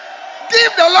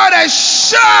Give the Lord a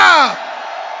shout.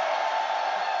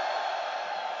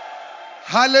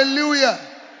 Hallelujah.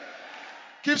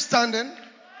 Keep standing.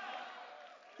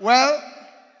 Well,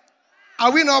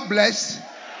 are we not blessed?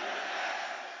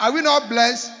 Are we not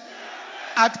blessed?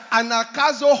 At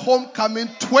Anagkazo Homecoming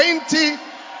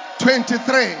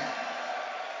 2023.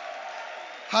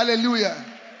 Hallelujah.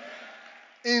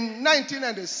 In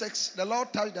 1996, the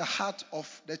Lord touched the heart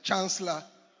of the chancellor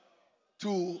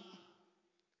to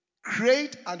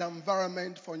create an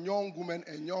environment for young women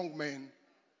and young men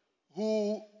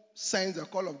who sense the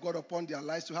call of God upon their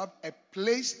lives to have a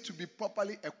place to be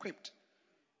properly equipped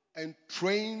and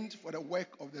trained for the work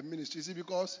of the ministry. See,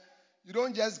 because you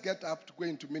don't just get up to go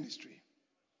into ministry.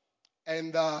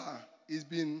 And it's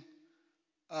been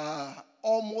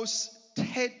almost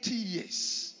 30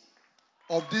 years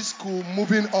of this school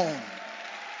moving on,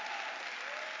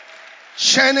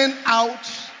 churning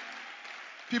out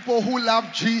people who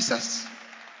love Jesus,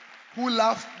 who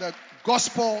love the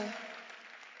gospel,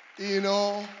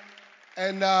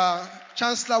 And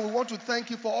Chancellor, we want to thank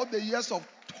you for all the years of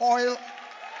toil,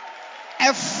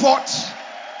 effort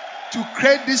to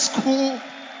create this school,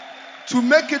 to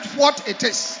make it what it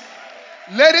is.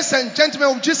 Ladies and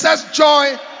gentlemen of Jesus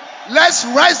Joy, let's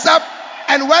rise up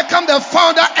and welcome the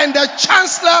founder and the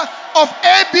chancellor of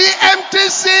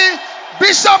ABMTC,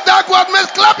 Bishop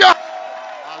Dagwood. Clap your hands.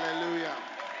 Hallelujah.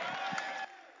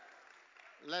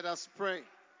 Let us pray.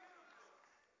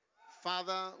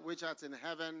 Father, which art in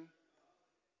heaven,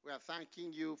 we are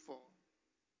thanking you for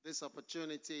this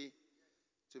opportunity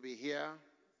to be here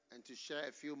and to share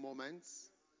a few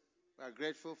moments. We are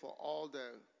grateful for all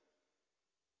the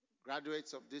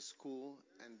graduates of this school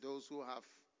and those who have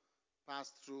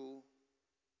passed through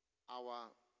our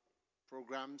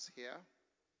programs here.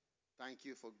 Thank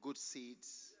you for good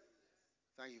seeds.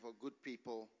 Thank you for good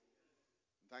people.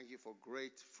 Thank you for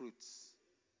great fruits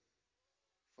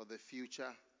for the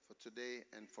future, for today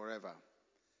and forever.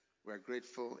 We are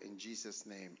grateful in Jesus'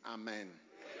 name. Amen.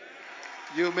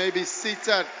 You may be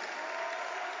seated.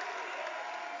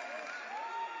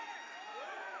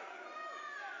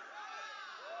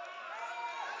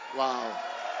 Wow.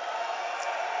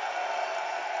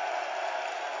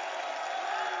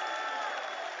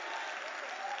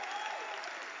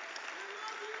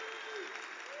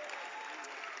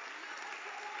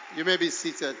 You may be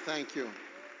seated. Thank you.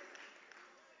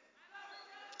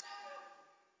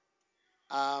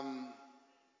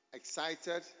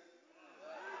 Excited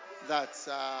that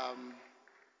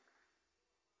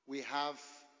we have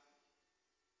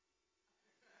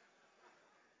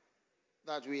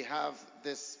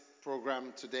this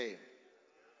program today,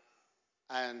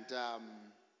 and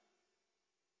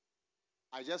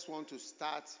I just want to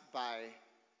start by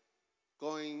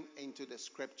going into the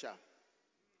scripture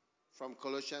from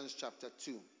Colossians chapter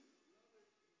 2,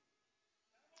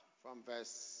 from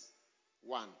verse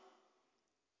 1.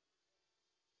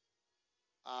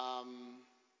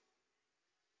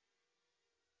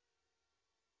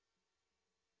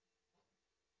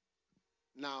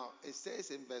 Now, it says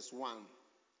in verse 1,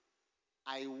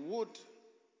 I would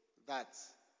that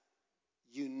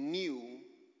you knew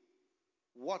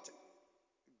what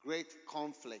great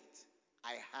conflict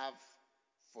I have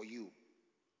for you.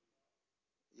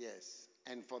 Yes,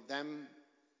 and for them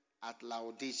at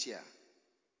Laodicea,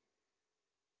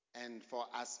 and for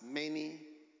as many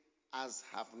as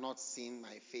have not seen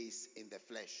my face in the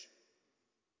flesh.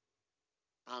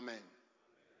 Amen.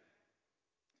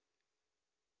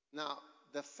 Now,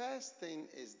 the first thing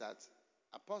is that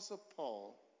Apostle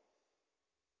Paul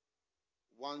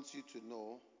wants you to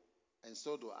know, and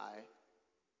so do I,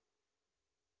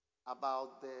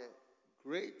 about the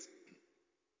great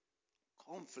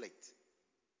conflict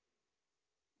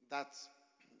that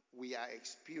we are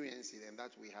experiencing and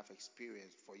that we have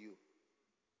experienced for you.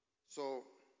 So,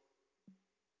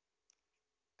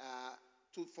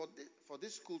 for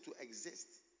this school to exist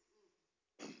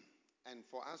and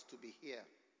for us to be here,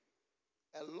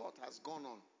 a lot has gone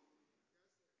on.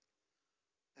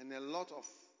 And a lot of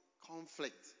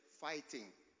conflict,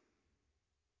 fighting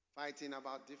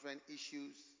about different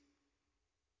issues,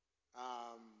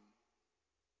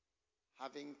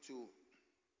 having to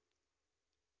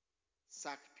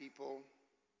sack people,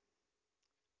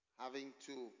 having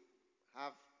to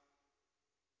have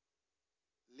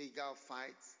legal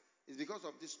fights. It's because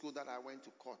of this school that I went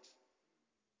to court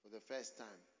for the first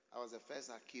time. I was the first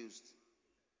accused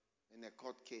in a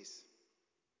court case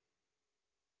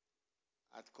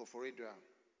at Koforidua.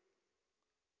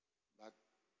 But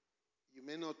you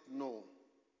may not know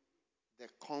the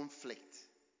conflict.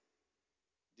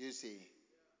 Do you see?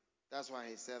 That's why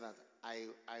he said that I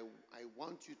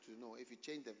want you to know, if you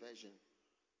change the version,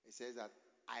 it says that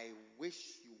I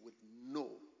wish you would know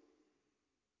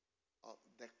of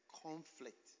the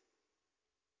conflict,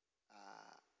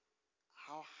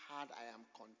 how hard I am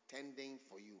contending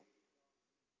for you.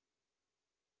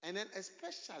 And then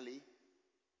especially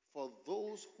for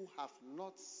those who have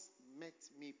not met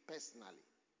me personally.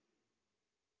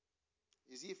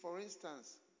 You see, for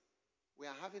instance, we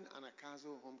are having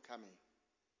Anagkazo homecoming.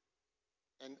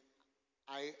 And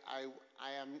I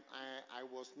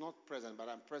was not present, but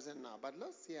I'm present now. But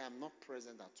let's say I'm not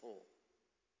present at all.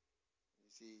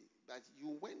 You see, but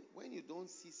when you don't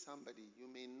see somebody, you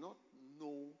may not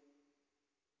know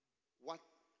what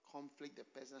conflict the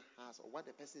person has or what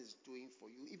the person is doing for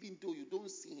you, even though you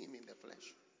don't see him in the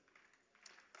flesh.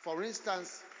 For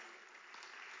instance,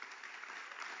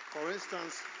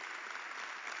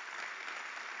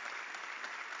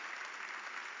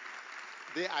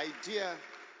 the idea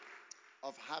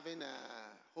of having a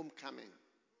homecoming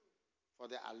for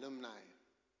the alumni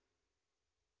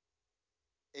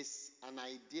is an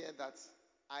idea that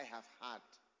I have had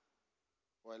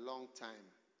for a long time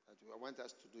that I want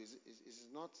us to do. It's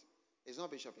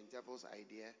not Bishop Interval's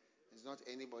idea. It's not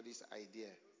anybody's idea.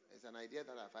 It's an idea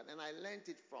that I've had. And I learned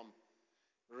it from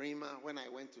Rima when I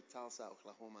went to Tulsa,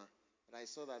 Oklahoma. But I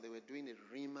saw that they were doing a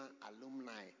Rima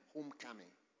alumni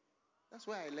homecoming. That's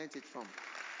where I learned it from.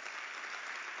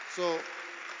 So,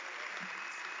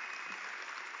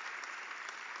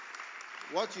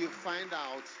 what you find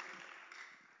out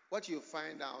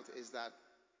is that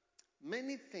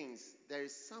many things, there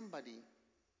is somebody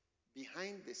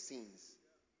behind the scenes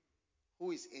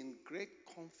who is in great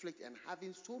conflict and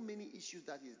having so many issues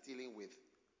that he's dealing with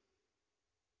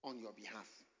on your behalf.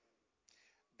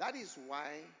 That is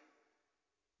why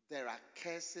there are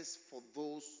curses for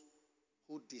those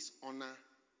who dishonor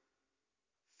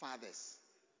fathers.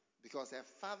 Because a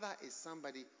father is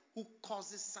somebody who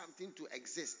causes something to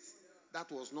exist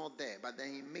that was not there, but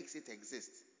then he makes it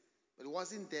exist. But it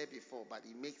wasn't there before, but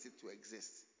he makes it to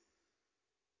exist.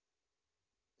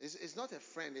 It's not a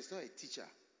friend, it's not a teacher.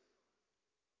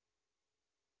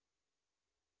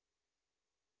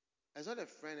 It's not a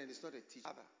friend and it's not a teacher.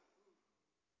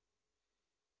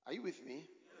 Are you with me?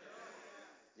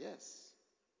 Yes.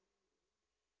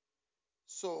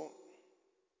 So,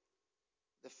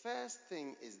 the first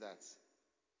thing is that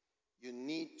you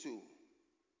need to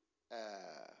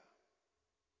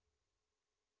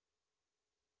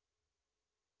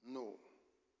know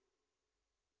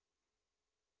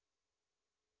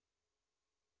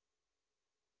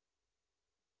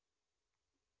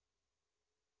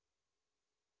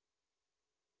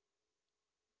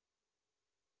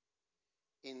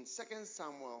in 2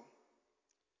 Samuel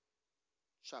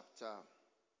chapter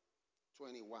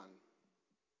 21,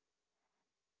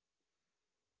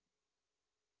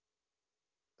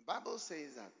 the Bible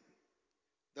says that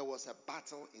there was a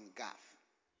battle in Gath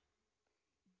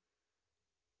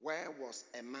where was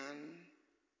a man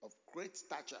of great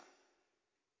stature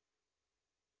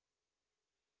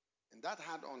and that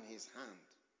had on his hand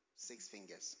 6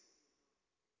 fingers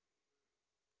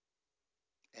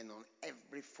and on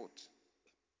every foot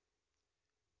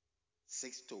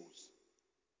 6 toes,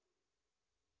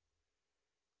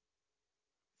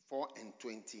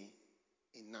 24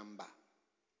 in number.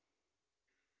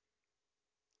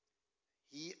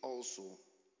 He also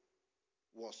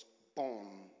was born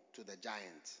to the giant.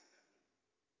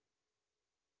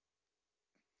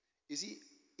 You see,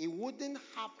 he wouldn't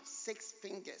have 6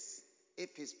 fingers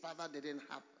if his father didn't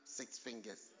have 6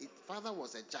 fingers. His father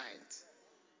was a giant.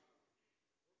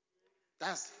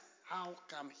 That's how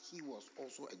come he was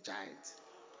also a giant.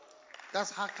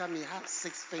 That's how come he had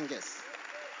 6 fingers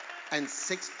and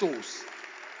 6 toes.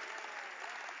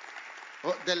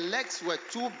 Well, the legs were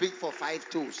too big for 5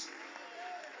 toes.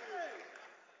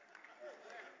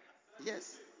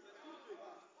 Yes.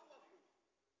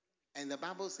 And the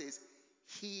Bible says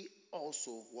he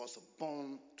also was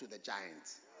born to the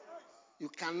giant. You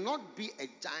cannot be a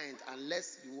giant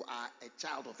unless you are a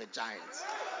child of a giant.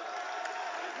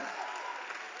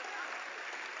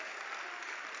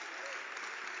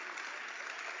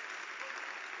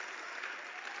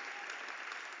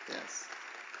 Yes.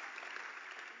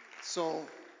 So,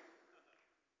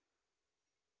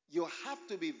 you have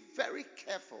to be very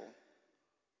careful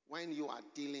when you are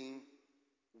dealing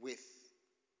with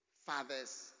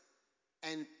fathers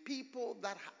and people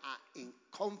that are in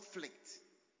conflict.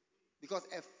 Because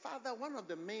a father, one of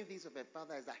the main things of a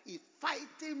father is that he's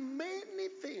fighting many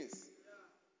things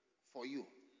for you.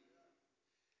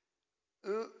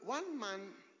 One man,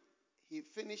 he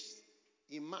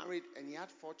married and he had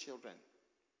 4 children.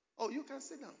 Oh, you can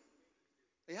sit down.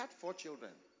 He had 4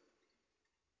 children.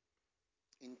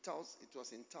 In Tulsa, it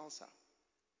was in Tulsa.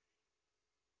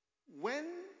 When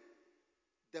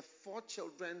the 4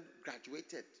 children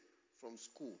graduated from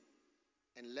school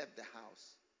and left the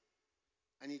house,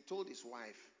 and he told his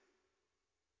wife,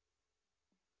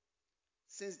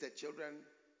 since the children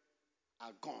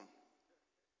are gone,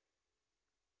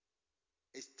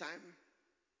 it's time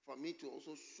for me to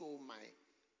also show my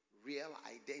real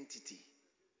identity.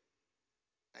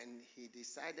 And he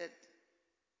decided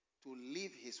to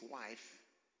leave his wife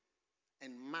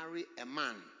and marry a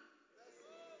man.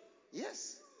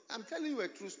 Yes, I'm telling you a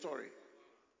true story.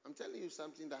 I'm telling you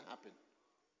something that happened.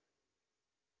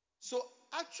 So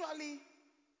actually,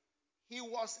 he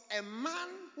was a man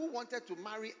who wanted to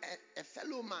marry a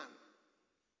fellow man.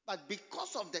 But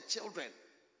because of the children,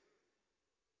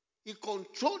 he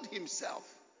controlled himself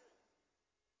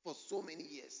for so many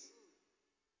years.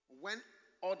 When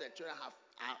all the children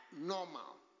are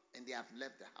normal and they have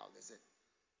left the house, they said,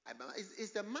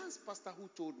 it's the man's pastor who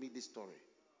told me this story.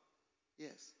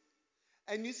 Yes.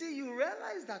 And you see, you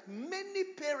realize that many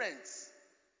parents,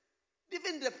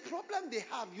 even the problem they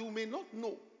have, you may not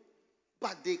know,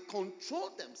 but they control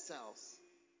themselves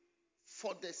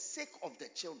for the sake of the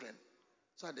children,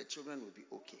 so that the children will be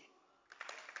okay.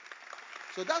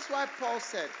 So that's why Paul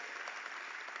said,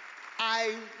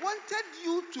 I wanted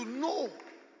you to know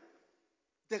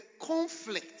the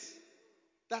conflict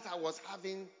that I was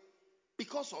having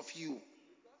because of you.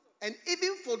 And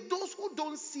even for those who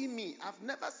don't see me, have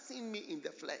never seen me in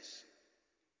the flesh,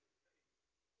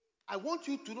 I want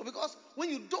you to know, because when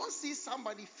you don't see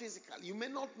somebody physically, you may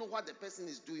not know what the person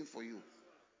is doing for you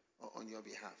or on your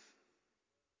behalf.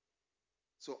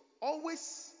 So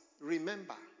always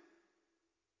remember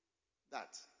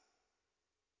that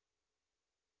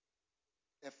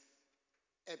if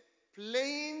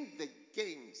playing the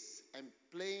games and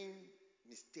playing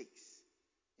mistakes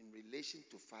in relation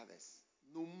to fathers,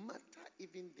 no matter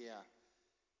even their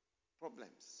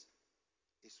problems,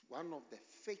 is one of the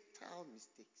fatal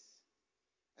mistakes.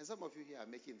 And some of you here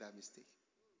are making that mistake.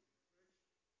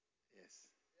 Yes.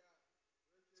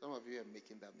 Some of you are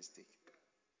making that mistake.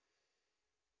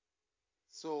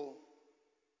 So,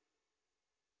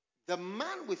 the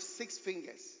man with 6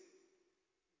 fingers,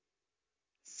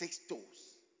 6 toes,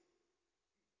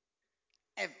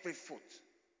 every foot,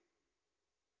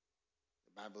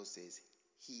 the Bible says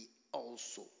he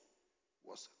also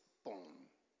was born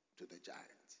to the giant.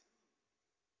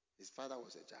 His father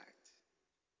was a giant.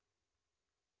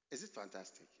 Is it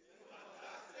fantastic?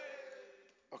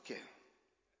 Okay.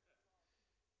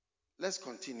 Let's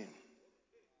continue.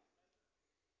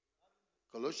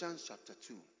 Colossians chapter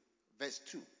 2, verse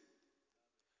 2.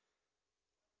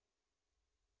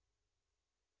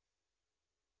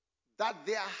 That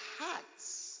their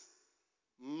hearts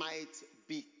might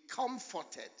be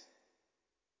comforted,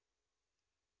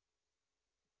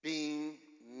 being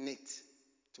knit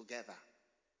together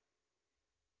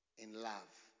in love,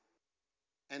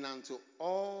 and unto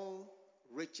all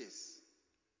riches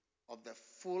of the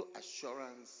full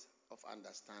assurance of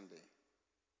understanding,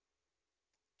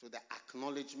 to the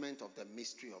acknowledgement of the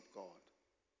mystery of God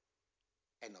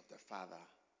and of the Father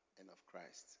and of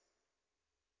Christ.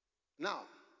 Now,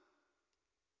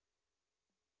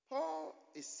 Paul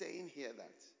is saying here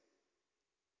that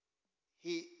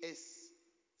he is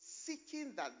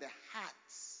seeking that the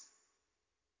hearts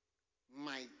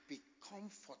might be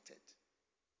comforted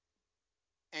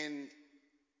and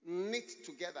knit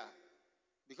together,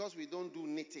 because we don't do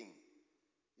knitting.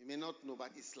 You may not know, but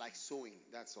it's like sewing,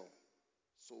 that's all.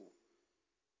 So,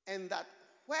 and that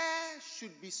where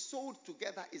should be sewed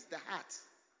together is the heart.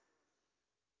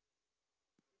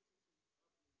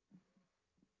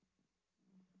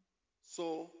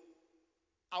 So,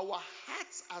 our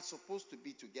hearts are supposed to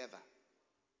be together.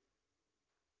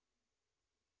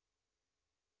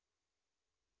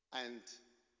 And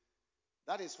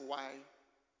that is why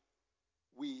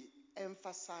we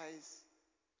emphasize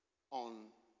on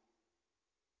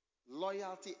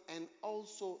loyalty and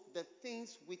also the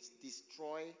things which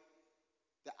destroy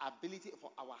the ability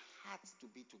for our hearts to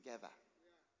be together.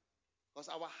 Because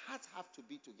our hearts have to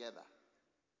be together.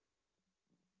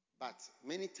 But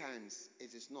many times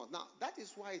it is not. Now, that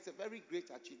is why it's a very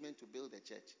great achievement to build a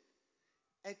church.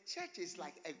 A church is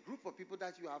like a group of people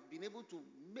that you have been able to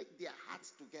make their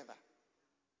hearts together.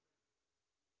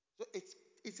 So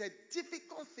it's a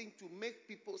difficult thing to make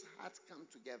people's hearts come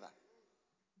together.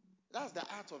 That's the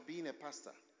art of being a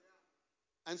pastor.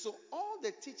 And so all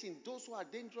the teaching, those who are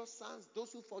dangerous sons,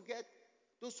 those who forget,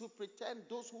 those who pretend,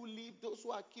 those who leave, those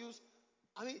who accuse,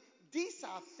 these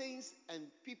are things and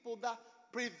people that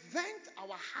prevent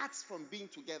our hearts from being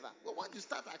together. We want to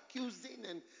start accusing,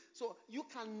 and so you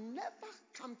can never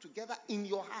come together in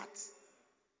your heart.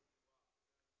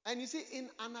 And you see, in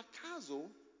Anagkazo,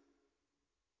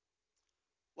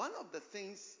 one of the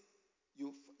things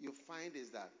you find is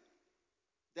that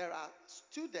there are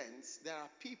students, there are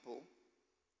people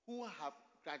who have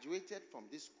graduated from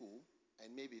this school,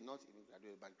 and maybe not even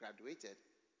graduated, but graduated,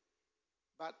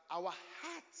 but our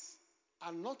hearts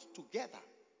are not together.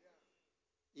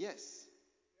 Yes.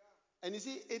 And you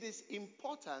see, it is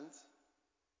important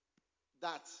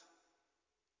that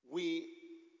we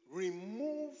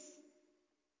remove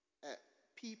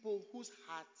people whose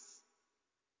hearts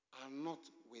are not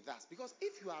with us. Because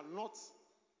if you are not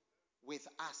with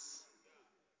us,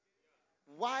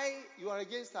 why you are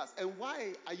against us? And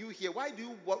why are you here? Why do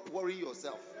you worry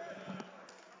yourself?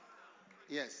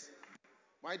 Yes.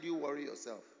 Why do you worry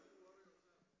yourself?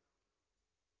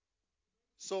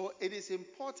 So it is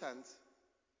important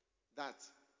that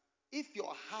if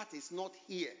your heart is not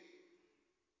here,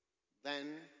 then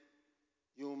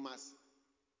you must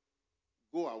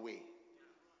go away.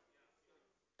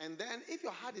 And then if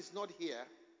your heart is not here,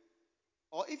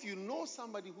 or if you know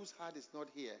somebody whose heart is not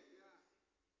here,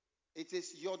 it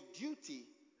is your duty,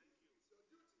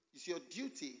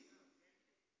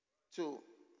 to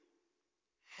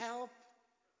help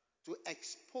to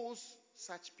expose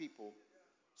such people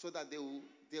so that they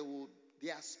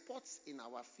are spots in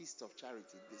our feast of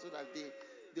charity, so that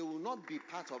they will not be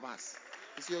part of us.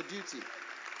 It's your duty.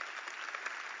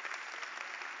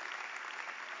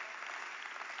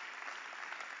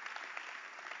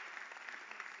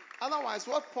 Otherwise,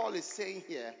 what Paul is saying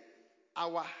here,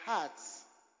 our hearts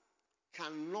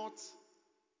cannot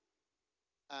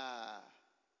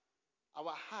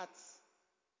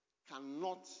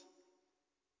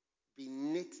be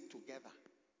knit together.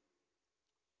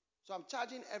 So I'm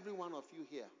charging every one of you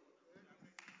here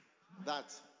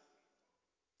that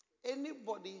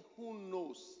anybody who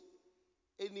knows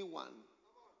anyone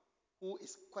who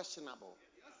is questionable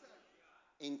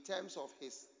in terms of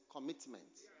his commitment,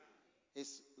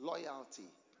 his loyalty,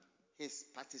 his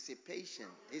participation,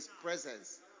 his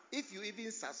presence, if you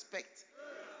even suspect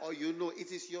or you know,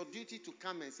 it is your duty to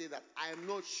come and say that I am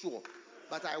not sure,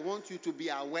 but I want you to be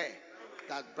aware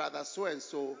that brother so and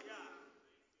so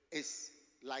is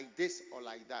like this or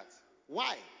like that.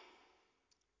 Why?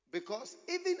 Because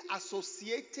even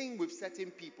associating with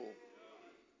certain people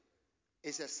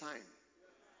is a sign.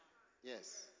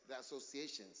 Yes, the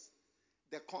associations,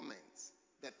 the comments,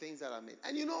 the things that are made.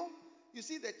 And you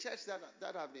see the church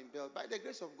that have been built, by the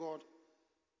grace of God,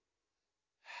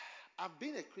 I've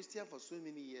been a Christian for so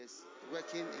many years,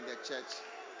 working in the church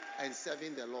and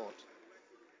serving the Lord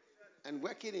and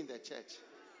working in the church.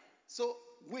 So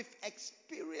with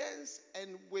experience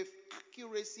and with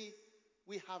accuracy,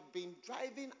 we have been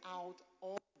driving out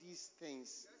all these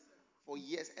things for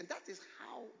years. And that is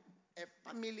how a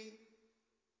family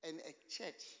and a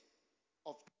church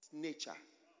of this nature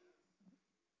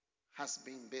has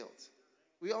been built.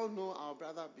 We all know our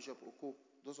brother Bishop Oko,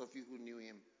 those of you who knew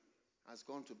him, has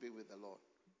gone to be with the Lord.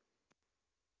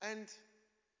 And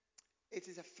it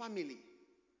is a family.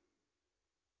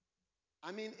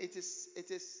 I mean, it is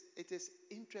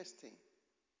interesting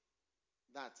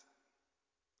that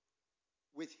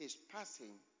with his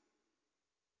passing,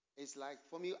 it's like,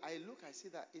 for me, I see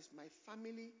that it's my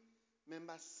family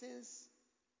member since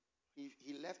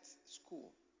he left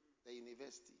school, the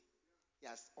university. He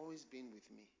has always been with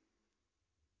me.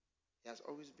 He has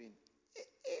always been.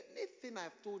 Anything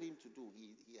I've told him to do,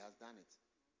 he has done it.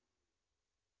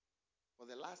 For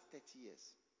the last 30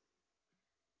 years.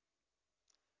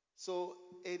 So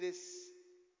it is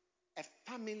a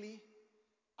family,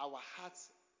 our hearts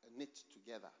knit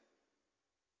together.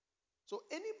 So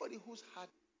anybody who's had,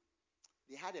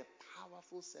 they had a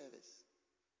powerful service.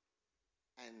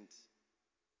 And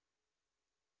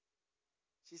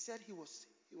she said he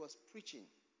was preaching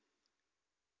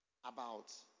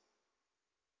about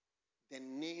the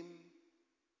name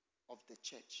of the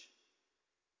church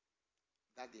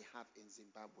that they have in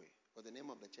Zimbabwe. But the name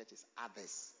of the church is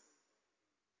Others.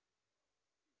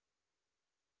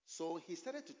 So he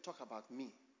started to talk about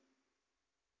me.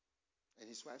 And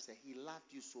his wife said, he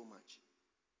loved you so much.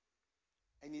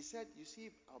 And he said, you see,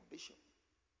 our bishop,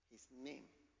 his name,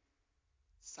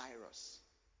 Cyrus.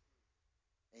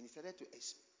 And he started to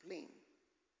explain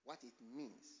what it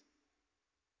means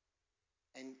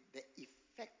and the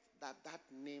effect that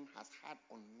name has had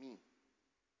on me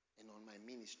and on my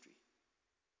ministry.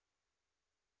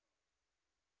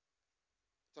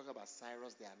 Talk about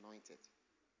Cyrus the Anointed,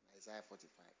 Isaiah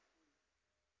 45.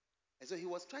 And so he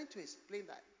was trying to explain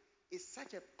that is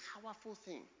such a powerful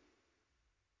thing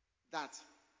that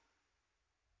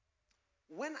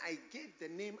when I gave the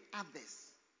name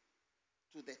others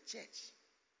to the church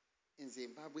in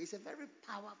Zimbabwe, it's a very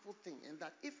powerful thing, and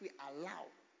that if we allow,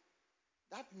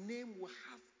 that name will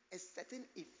have a certain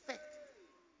effect.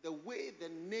 The way the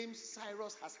name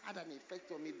Cyrus has had an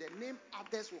effect on me, the name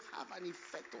others will have an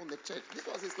effect on the church. This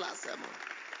was his last sermon.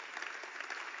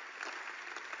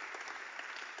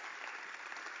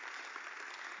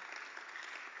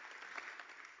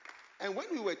 And when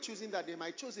we were choosing that name, I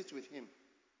chose it with him.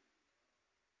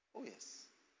 Oh, yes.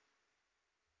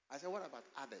 I said, what about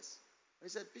others? He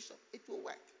said, Bishop, it will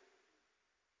work.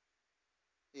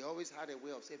 He always had a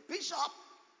way of saying, Bishop!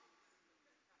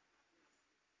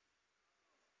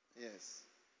 Yes.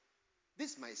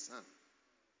 This is my son.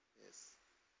 Yes.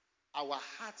 Our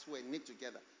hearts were knit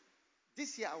together.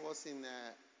 This year I was in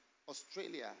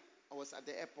Australia. I was at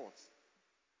the airport.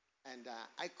 And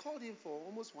I called him for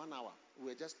almost 1 hour. We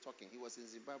were just talking. He was in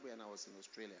Zimbabwe and I was in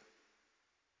Australia.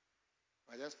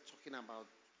 We were just talking about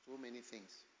so many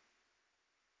things.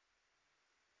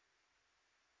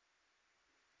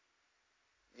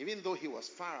 Even though he was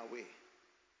far away,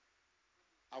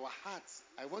 our hearts,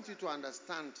 I want you to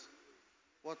understand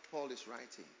what Paul is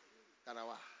writing. That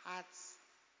our hearts,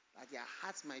 that their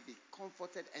hearts might be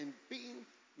comforted and being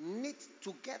knit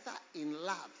together in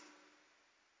love.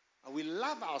 And we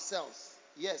love ourselves.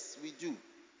 Yes, we do.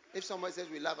 If somebody says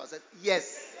we love ourselves,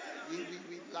 yes, we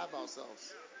love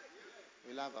ourselves.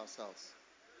 We love ourselves.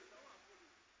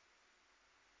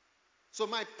 So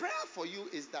my prayer for you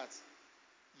is that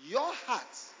your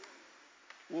heart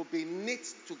will be knit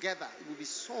together. It will be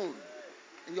sewn.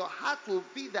 And your heart will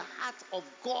be the heart of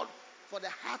God for the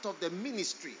heart of the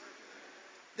ministry.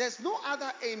 There's no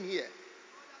other aim here.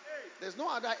 There's no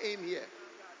other aim here.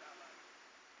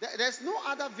 There's no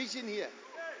other vision here.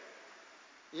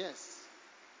 Yes.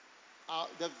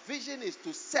 The vision is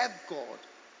to serve God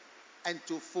and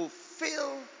to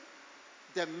fulfill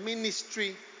the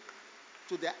ministry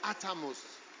to the uttermost.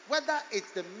 Whether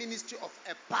it's the ministry of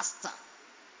a pastor,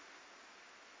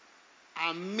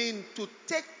 I mean to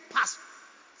take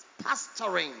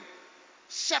pastoring,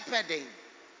 shepherding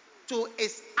to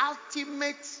its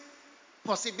ultimate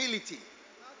possibility.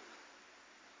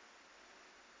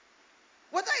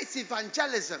 Whether it's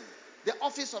evangelism, the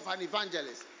office of an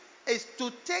evangelist is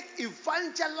to take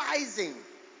evangelizing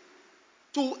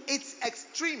to its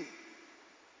extreme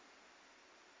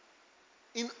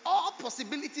in all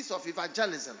possibilities of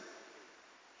evangelism.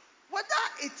 Whether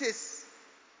it is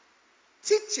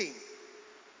teaching,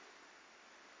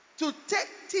 to take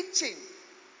teaching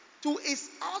to its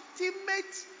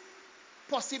ultimate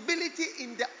possibility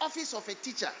in the office of a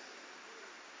teacher.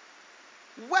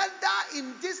 Whether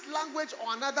in this language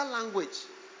or another language.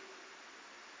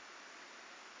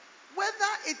 Whether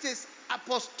it is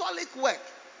apostolic work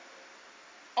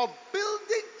or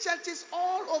building churches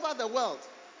all over the world.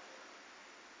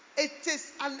 It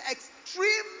is an extreme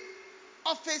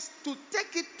office to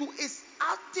take it to its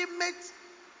ultimate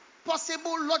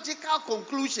possible logical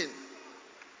conclusion.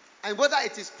 And whether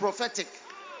it is prophetic,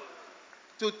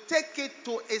 to take it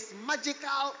to its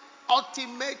magical,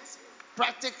 ultimate,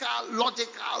 practical,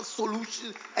 logical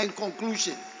solution and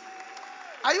conclusion.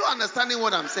 Are you understanding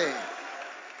what I'm saying?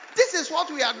 This is what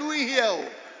we are doing here.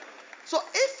 So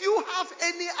if you have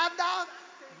any other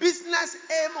business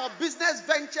aim or business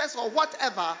ventures or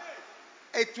whatever,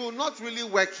 it will not really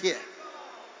work here.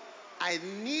 I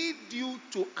need you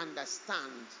to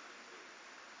understand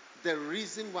the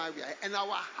reason why we are here. And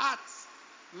our hearts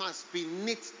must be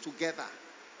knit together.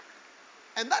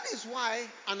 And that is why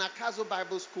Anagkazo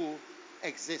Bible School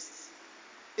exists.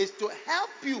 Is to help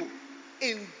you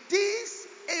in these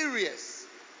areas,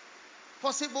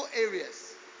 possible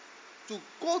areas, to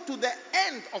go to the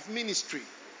end of ministry.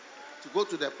 To go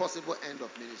to the possible end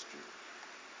of ministry.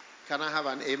 Can I have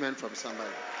an amen from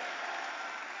somebody?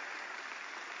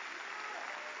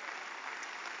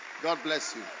 God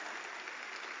bless you.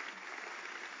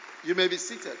 You may be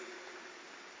seated.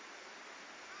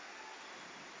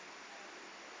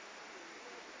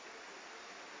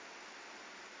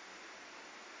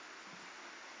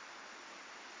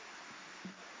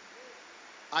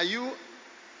 Are you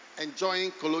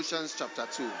enjoying Colossians chapter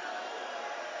 2?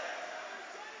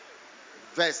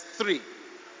 Verse 3.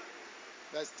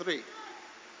 Verse 3.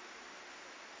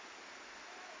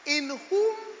 In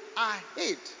whom are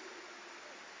hid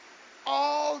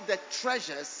all the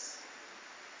treasures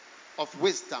of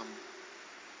wisdom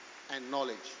and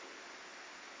knowledge.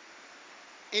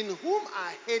 In whom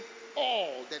are hid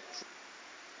all the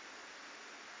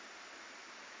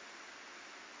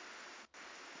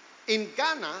In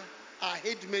Ghana, I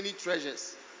hid many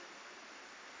treasures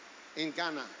in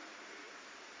Ghana.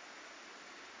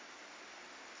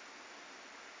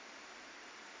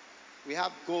 We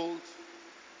have gold,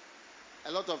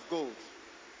 a lot of gold.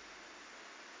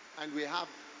 And we have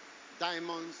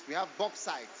diamonds, we have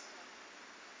bauxite.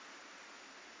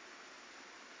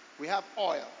 We have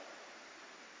oil.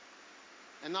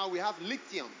 And now we have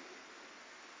lithium.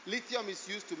 Lithium is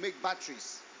used to make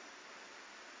batteries.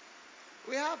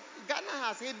 Ghana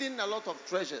has hidden a lot of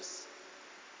treasures.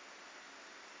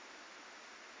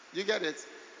 You get it?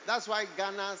 That's why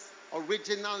Ghana's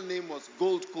original name was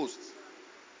Gold Coast.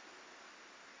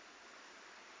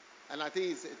 And I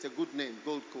think it's a good name,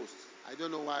 Gold Coast. I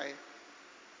don't know why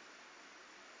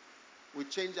we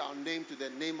changed our name to the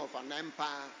name of an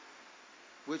empire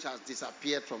which has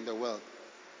disappeared from the world.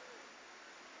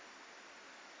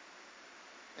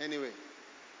 Anyway.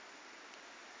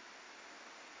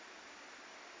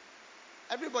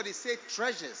 Everybody say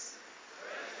treasures.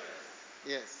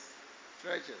 Yes,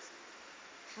 treasures.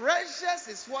 Treasures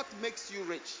is what makes you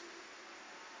rich.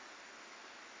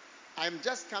 I'm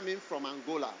just coming from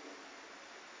Angola.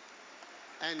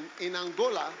 And in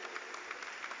Angola,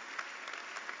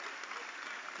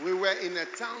 we were in a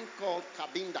town called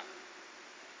Cabinda.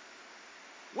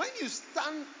 When you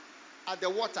stand at the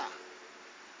water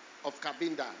of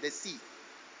Cabinda, the same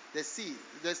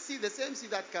sea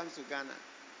that comes to Ghana,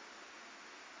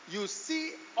 you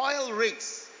see oil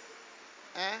rigs.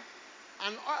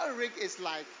 An oil rig is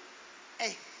like a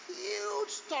huge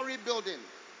story building,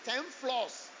 10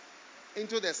 floors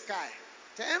into the sky.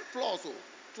 10 floors,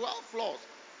 12 floors.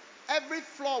 Every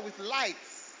floor with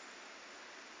lights.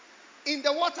 In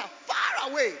the water, far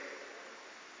away.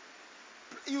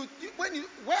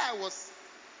 Where I was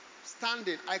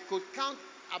standing, I could count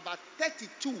about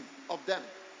 32 of them.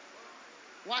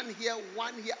 One here,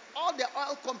 one here. All the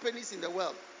oil companies in the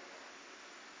world.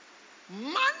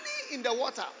 Money in the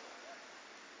water.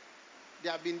 They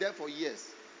have been there for years.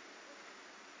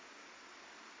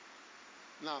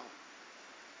 Now,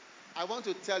 I want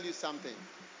to tell you something.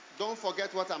 Don't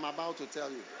forget what I'm about to tell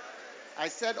you. I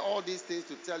said all these things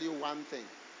to tell you one thing.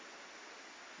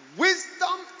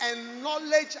 Wisdom and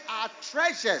knowledge are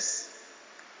treasures.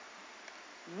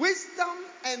 Wisdom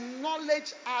and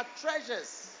knowledge are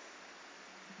treasures.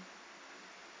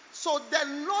 So the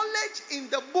knowledge in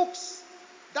the books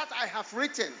that I have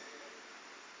written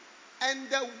and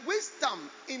the wisdom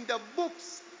in the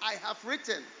books I have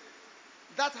written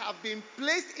that have been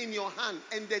placed in your hand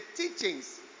and the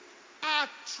teachings are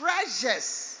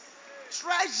treasures.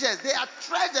 Treasures. They are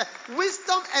treasures.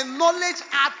 Wisdom and knowledge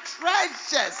are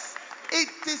treasures. It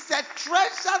is a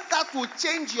treasure that will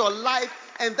change your life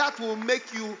and that will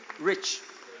make you rich.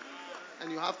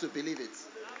 And you have to believe it.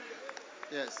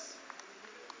 Yes.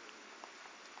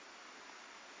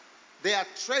 They are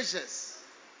treasures.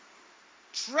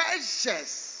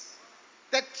 Treasures.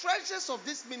 The treasures of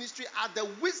this ministry are the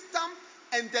wisdom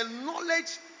and the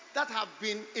knowledge that have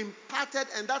been imparted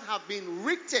and that have been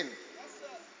written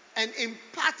and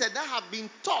imparted, that have been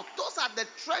taught. Those are the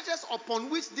treasures upon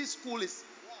which this school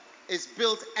is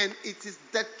built, and it is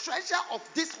the treasure of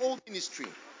this whole ministry.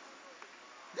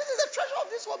 This is the treasure of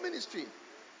this whole ministry.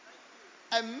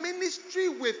 A ministry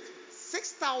with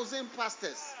 6,000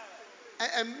 pastors.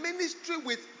 A ministry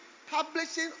with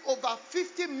publishing over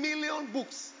 50 million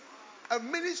books. A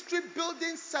ministry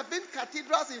building 7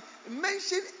 cathedrals.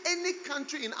 Mention any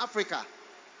country in Africa.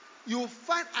 You will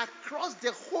find across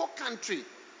the whole country,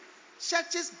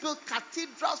 churches built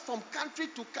cathedrals from country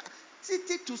to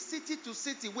city to city to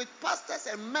city with pastors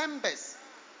and members.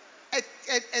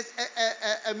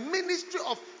 A ministry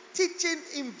of teaching,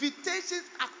 invitations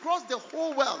across the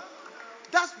whole world.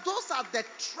 Those are the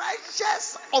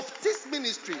treasures of this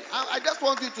ministry. I just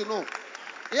want you to know.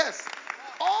 Yes.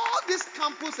 All these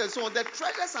campus and so on, the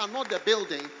treasures are not the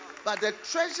building, but the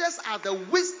treasures are the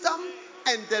wisdom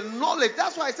and the knowledge.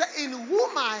 That's why I said, in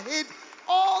whom I hid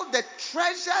all the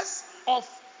treasures of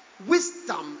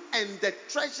wisdom and the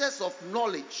treasures of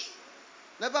knowledge.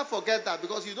 Never forget that,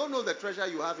 because you don't know the treasure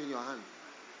you have in your hand.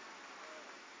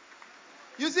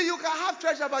 You see, you can have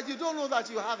treasure, but you don't know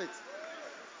that you have it.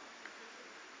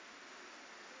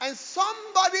 And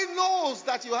somebody knows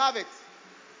that you have it.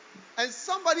 And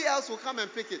somebody else will come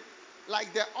and pick it.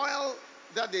 Like the oil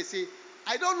that they say.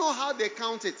 I don't know how they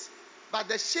count it. But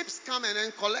the ships come and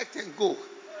then collect and go.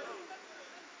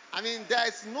 I mean, there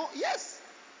is no... Yes.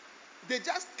 They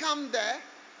just come there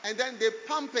and then they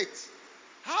pump it.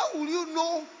 How will you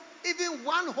know even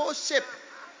one whole ship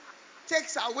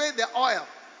takes away the oil?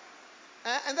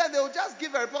 And then they will just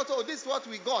give a report, oh, this is what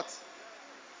we got.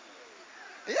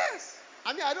 Yes.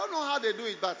 I mean, I don't know how they do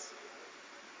it, but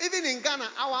Even in Ghana,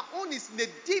 our own is in the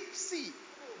deep sea.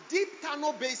 Deep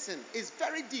Tano Basin is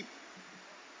very deep.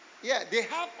 Yeah, they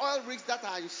have oil rigs that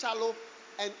are in shallow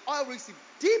and oil rigs in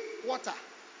deep water.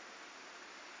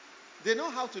 They know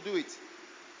how to do it.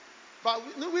 But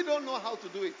we don't know how to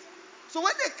do it. So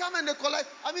when they come and they collect,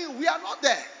 we are not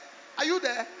there. Are you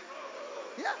there?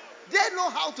 Yeah. They know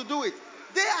how to do it.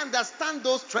 They understand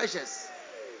those treasures.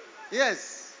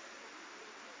 Yes.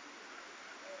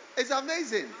 It's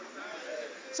amazing.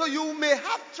 So you may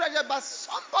have treasure, but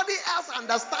somebody else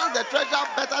understands the treasure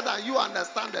better than you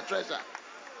understand the treasure.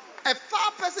 A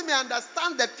far person may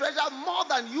understand the treasure more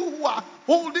than you who are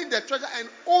holding the treasure and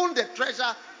own the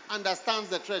treasure understands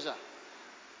the treasure.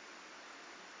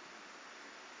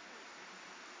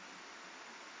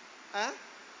 Huh?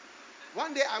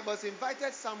 One day I was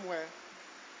invited somewhere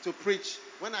to preach.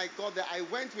 When I got there, I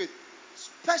went with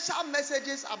special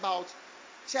messages about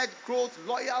church growth,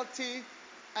 loyalty,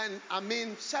 and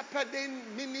shepherding,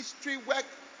 ministry work,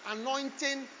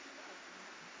 anointing.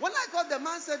 When I got the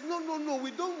man said, no,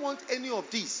 we don't want any of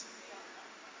these.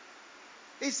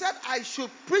 He said I should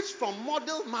preach from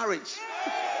model marriage.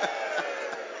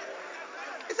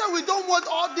 He said we don't want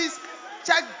all this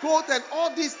church growth and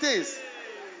all these things.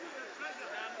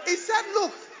 He said,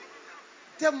 look,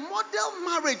 the model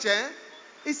marriage,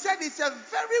 he said it's a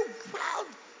very wild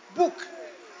book.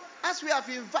 As we have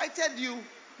invited you,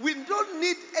 we don't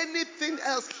need anything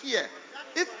else here.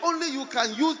 If only you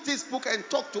can use this book and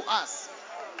talk to us.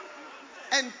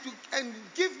 And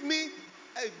give me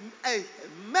a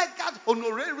mega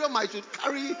honorarium, I should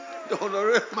carry the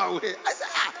honorarium away. I said,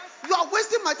 you are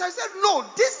wasting my time. I said, no,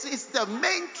 this is the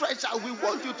main treasure. We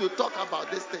want you to talk about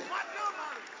this thing.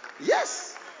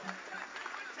 Yes.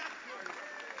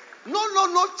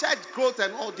 No church growth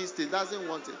and all these things. Doesn't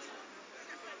want it.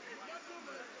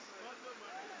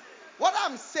 What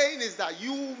I'm saying is that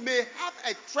you may have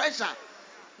a treasure.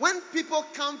 When people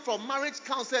come from marriage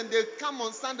counsel and they come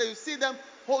on Sunday, you see them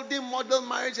holding model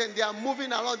marriage and they are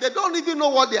moving along. They don't even know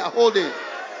what they are holding.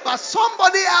 But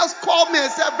somebody else called me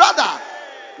and said, brother,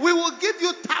 we will give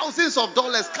you thousands of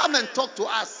dollars. Come and talk to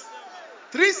us.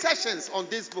 3 sessions on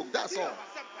this book. That's all.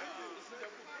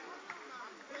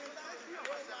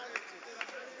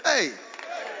 Hey.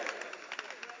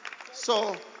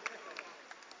 So,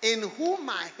 in whom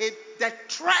I hate the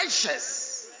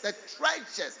treasures. A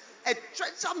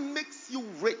treasure makes you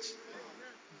rich.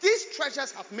 These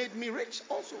treasures have made me rich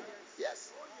also.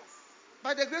 Yes.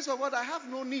 By the grace of God, I have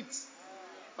no needs.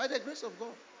 By the grace of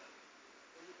God.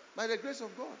 By the grace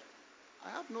of God, I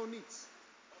have no needs.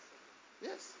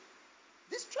 Yes.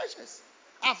 These treasures.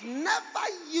 I've never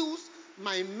used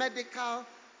my medical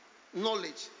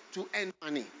knowledge to earn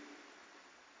money.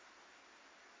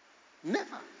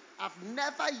 Never. I've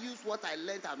never used what I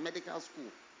learned at medical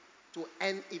school to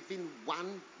earn even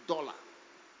 $1.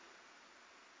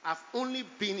 I've only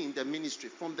been in the ministry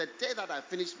from the day that I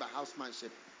finished my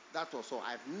housemanship. That was all.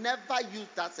 I've never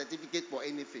used that certificate for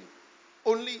anything.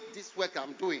 Only this work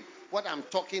I'm doing, what I'm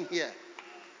talking here.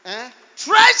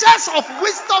 Treasures of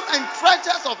wisdom and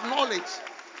treasures of knowledge.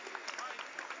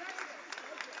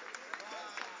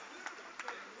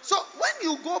 So when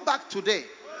you go back today,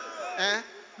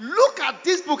 look at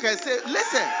this book and say,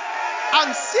 listen,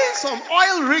 I'm seeing some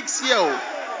oil rigs here.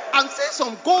 I'm seeing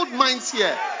some gold mines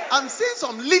here. I'm seeing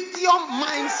some lithium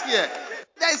mines here.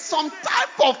 There's some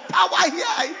type of power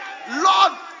here.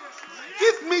 Lord,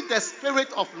 give me the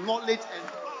spirit of knowledge and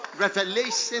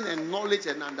revelation and knowledge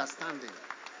and understanding.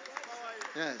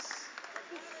 Yes.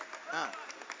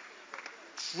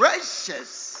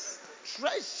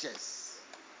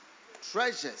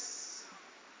 Treasures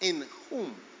in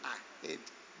whom are hid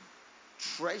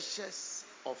treasures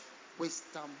of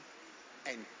wisdom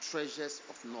and treasures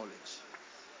of knowledge.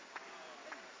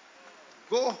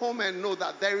 Go home and know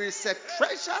that there is a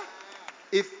treasure.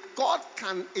 If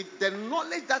the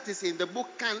knowledge that is in the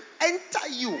book can enter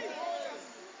you.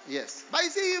 Yes. But you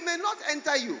see, it may not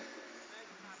enter you.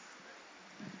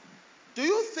 Do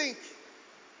you think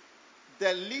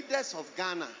the leaders of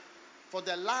Ghana for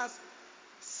the last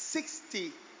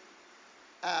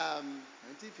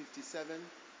 1957,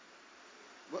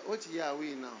 what year are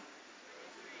we in now?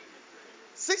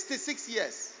 66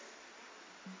 years.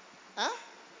 Huh?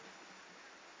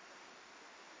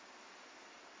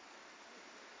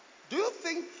 Do you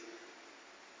think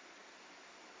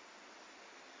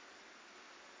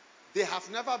they have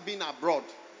never been abroad?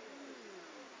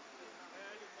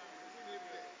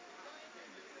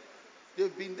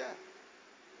 They've been there.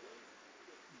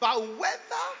 But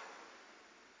whether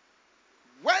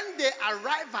when they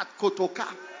arrive at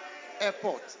Kotoka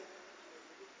airport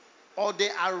or they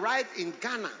arrive in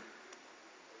Ghana,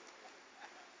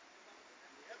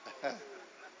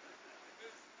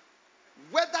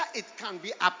 Whether it can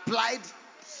be applied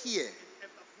here,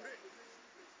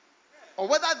 or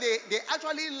whether they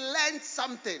actually learned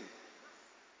something.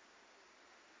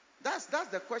 That's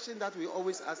the question that we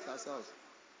always ask ourselves.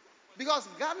 Because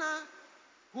Ghana,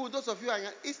 who those of you are,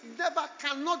 is never,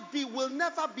 cannot be, will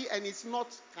never be, and it's not,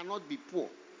 cannot be poor.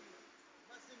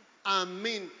 I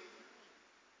mean,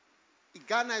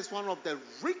 Ghana is one of the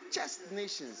richest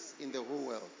nations in the whole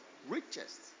world.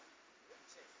 Richest.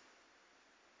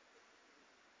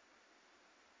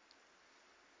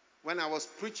 When I was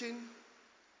preaching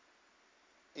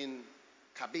in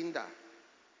Cabinda,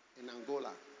 in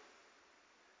Angola,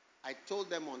 I told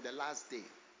them on the last day,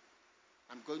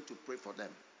 I'm going to pray for them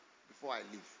before I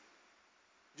leave.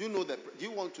 Do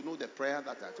you want to know the prayer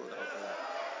that I told them?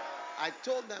 I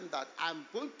told them that I'm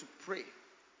going to pray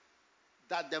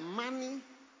that the money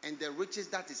and the riches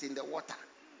that is in the water,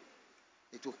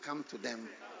 it will come to them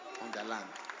on the land.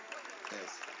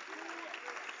 Yes.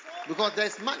 Because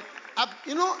there's money.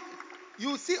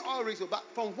 You see all riches, but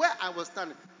from where I was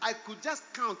standing, I could just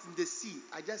count in the sea.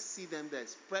 I just see them there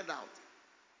spread out.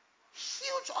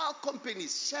 Huge oil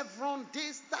companies, Chevron,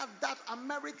 this, that,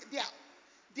 America,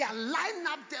 they are lined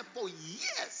up there for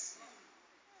years.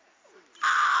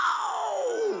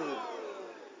 Ow!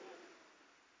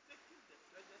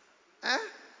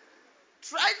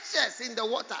 Trenches in the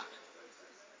water.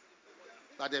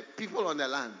 But the people on the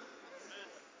land,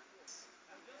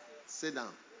 sit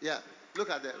down. Yeah, look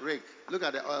at the rig. Look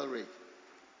at the oil rig.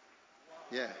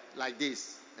 Yeah, like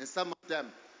this. And some of them,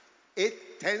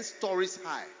 8, 10 stories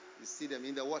high. You see them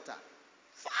in the water.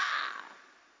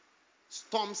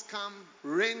 Storms come,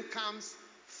 rain comes,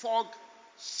 fog,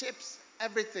 ships,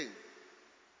 everything.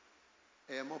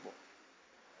 Mobile.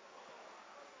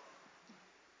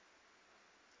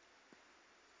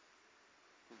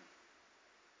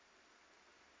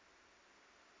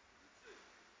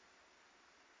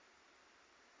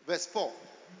 Verse 4.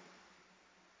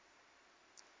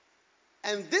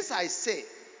 And this I say.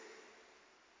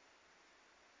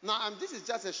 Now, this is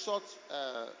just a short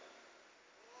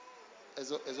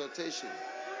exhortation.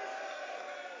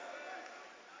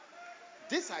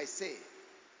 This I say,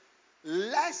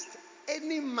 lest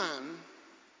any man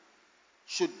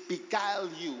should beguile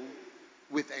you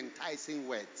with enticing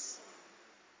words.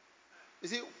 You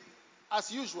see,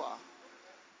 as usual,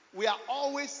 we are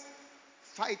always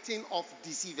fighting off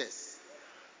deceivers.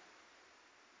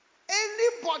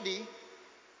 Anybody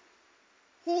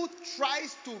who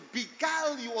tries to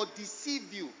beguile you or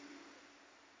deceive you,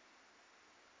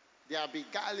 they are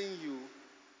beguiling you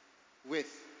with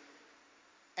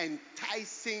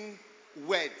enticing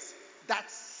words that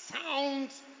sound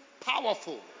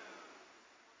powerful.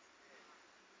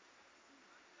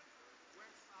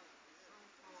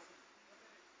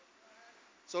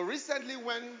 So recently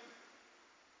when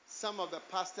some of the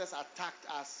pastors attacked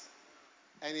us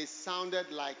and it sounded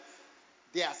like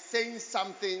they are saying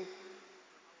something,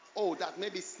 that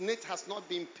maybe SNIT has not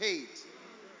been paid.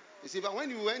 You see, but when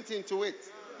you went into it,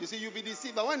 you see, you'll be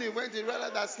deceived. But when you went to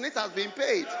realize that SNIT has been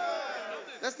paid.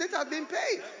 The SNIT has been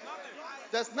paid.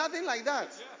 There's nothing like that.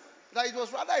 That it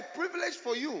was rather a privilege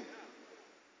for you.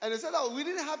 And they said, we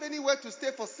didn't have anywhere to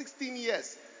stay for 16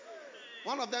 years.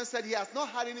 One of them said he has not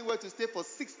had anywhere to stay for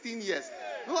 16 years.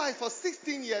 No, for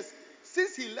 16 years,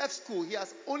 since he left school, he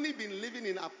has only been living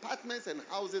in apartments and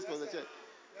houses for the church.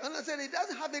 And I said he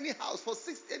doesn't have any house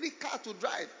any car to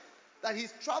drive. That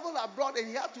he's traveled abroad and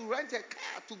he had to rent a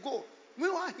car to go.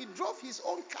 Meanwhile, he drove his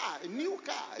own car, a new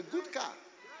car, a good car.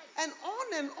 And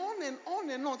on and on and on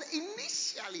and on.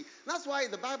 Initially, that's why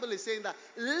the Bible is saying that,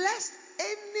 lest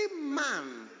any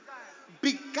man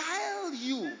beguile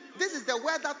you. This is the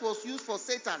word that was used for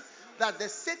Satan. That the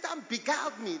Satan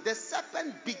beguiled me. The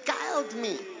serpent beguiled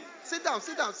me. Sit down,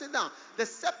 sit down, sit down. The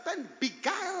serpent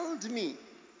beguiled me.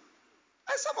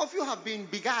 And some of you have been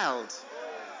beguiled.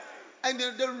 And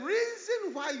the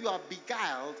reason why you are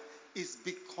beguiled is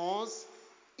because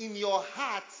in your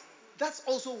heart, that's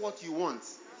also what you want.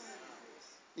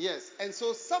 Yes. And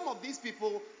so some of these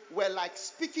people were like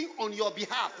speaking on your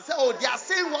behalf. They say, they are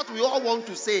saying what we all want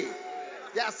to say.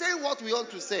 They are saying what we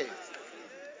want to say.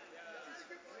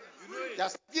 They are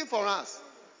speaking for us.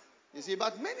 You see,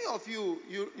 but many of you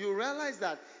realize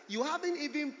that you haven't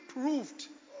even proved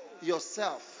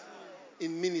yourself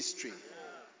in ministry.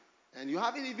 And you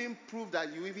haven't even proved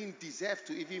that you even deserve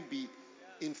to even be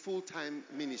in full-time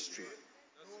ministry.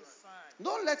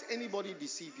 Don't let anybody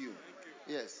deceive you.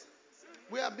 Yes.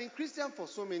 We have been Christian for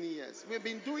so many years. We've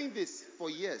been doing this for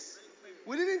years.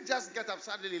 We didn't just get up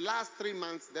suddenly last 3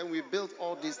 months, then we built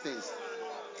all these things.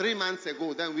 3 months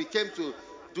ago, then we came to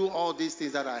do all these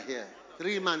things that are here.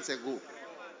 3 months ago.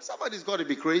 Somebody's got to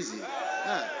be crazy.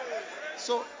 Yeah.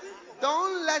 So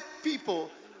don't let people,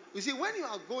 you see, when you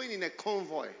are going in a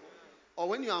convoy or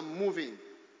when you are moving,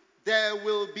 there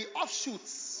will be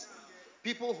offshoots,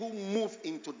 people who move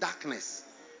into darkness,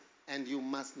 and you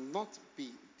must not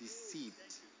be deceived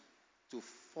to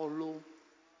follow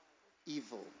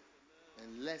evil,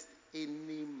 and lest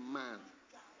any man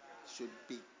should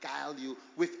beguile you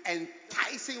with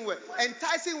enticing words.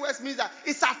 Enticing words means that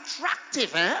it's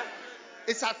attractive,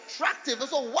 It's attractive.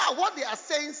 So wow, what they are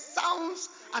saying sounds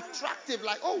attractive.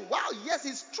 Like, oh wow, yes,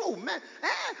 it's true, man.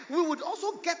 We would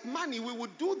also get money. We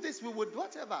would do this. We would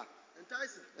whatever.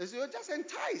 Enticing. So you're just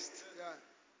enticed.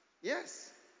 Yeah.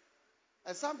 Yes.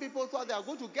 And some people thought they are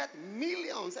going to get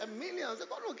millions and millions. They're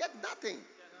going to get nothing.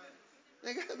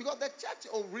 Because the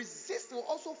church will resist. Will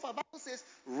also, the Bible says,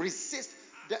 resist.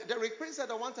 The Prince said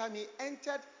that one time he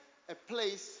entered a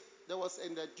place that was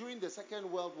during the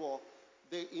Second World War.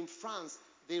 In France,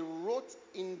 they wrote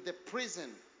in the prison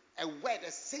a word,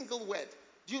 a single word.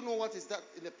 Do you know what is that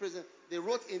in the prison? They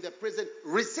wrote in the prison,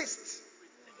 resist.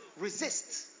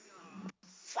 Resist.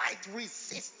 Fight,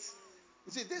 resist.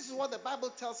 You see, this is what the Bible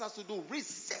tells us to do.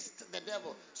 Resist the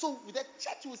devil. So the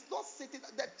church is not sitting,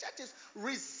 the church is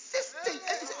resisting.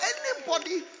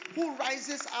 Anybody who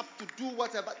rises up to do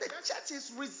whatever, the church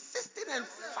is resisting and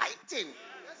fighting.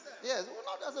 Yes,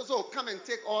 we're not so come and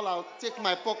take all out, take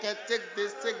my pocket, take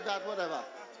this, take that, whatever.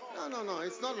 No,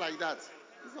 it's not like that.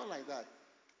 It's not like that.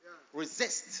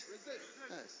 Resist.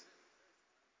 Yes.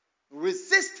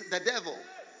 Resist the devil.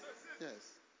 Yes.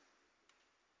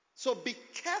 So be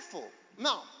careful.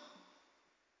 Now,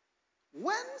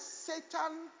 when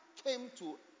Satan came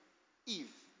to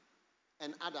Eve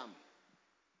and Adam,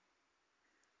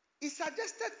 he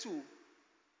suggested to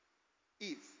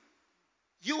Eve,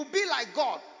 you'll be like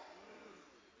God.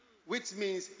 Which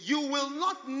means you will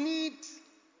not need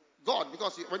God.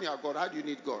 Because when you are God, how do you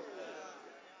need God?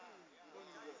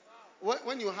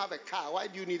 When you have a car, why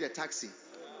do you need a taxi?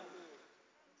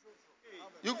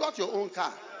 You got your own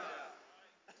car.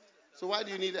 So why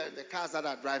do you need the cars that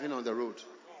are driving on the road?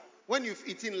 When you've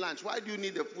eaten lunch, why do you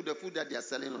need the food that they are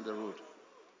selling on the road?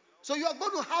 So you are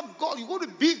going to have God. You're going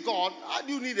to be God. How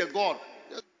do you need a God?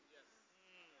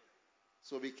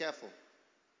 So be careful.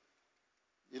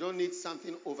 You don't need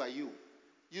something over you.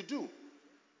 You do.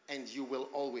 And you will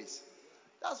always.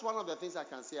 That's one of the things I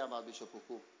can say about Bishop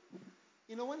Oko.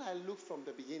 You know, when I looked from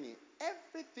the beginning,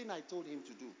 everything I told him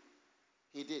to do,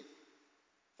 he did.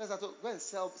 First I told him, go and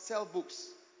sell books.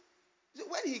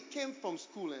 When he came from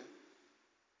school,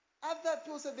 other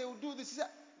people said they will do this. He said,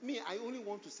 me, I only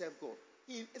want to serve God.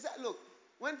 He said, look,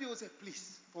 when people say,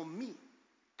 please, for me,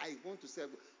 I want to serve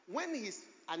God. When his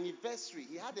anniversary,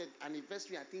 he had an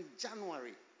anniversary, I think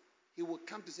January, he would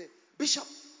come to say, Bishop,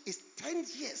 it's 10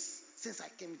 years since I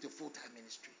came into full-time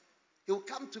ministry. He will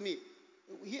come to me.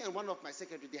 He and one of my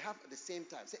secretaries, they have at the same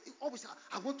time. Say, always,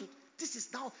 this is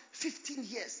now 15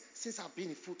 years since I've been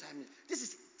in full-time ministry. This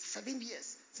is 7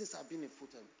 years since I've been in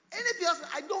full-time. Anything else,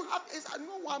 I don't have,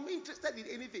 I'm interested in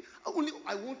anything. I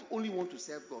only want to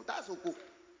serve God. That's okay.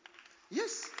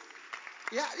 Yes.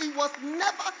 Yeah, he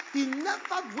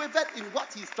never wavered in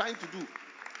what he's trying to do.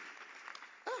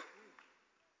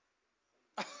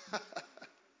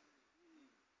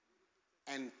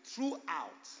 And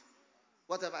throughout,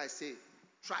 whatever I say,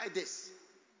 try this.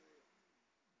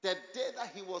 The day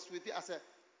that he was with me, I said,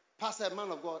 Pastor,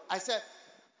 man of God, I said,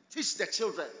 teach the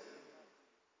children.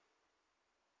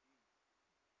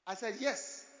 I said,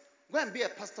 yes, go and be a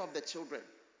pastor of the children.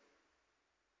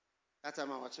 That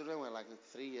time our children were like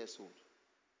 3 years old,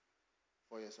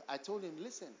 4 years old. I told him,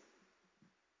 listen,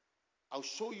 I'll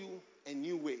show you a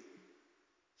new way.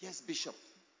 Yes, Bishop.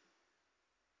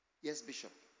 Yes,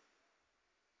 Bishop.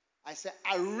 I said,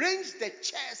 arrange the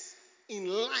chairs in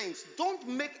lines. Don't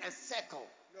make a circle.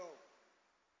 No.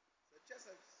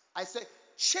 I said,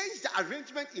 change the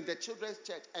arrangement in the children's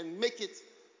church and make it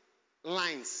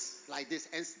lines like this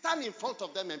and stand in front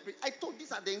of them and preach.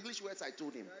 These are the English words I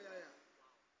told him. Yeah.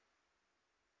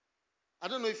 I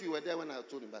don't know if you were there when I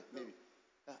told him, but maybe.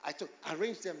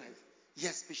 Arrange them like,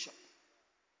 yes, Bishop.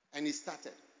 And he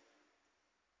started.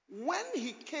 When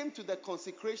he came to the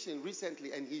consecration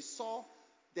recently and he saw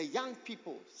the young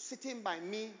people sitting by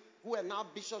me who are now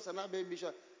bishops and now baby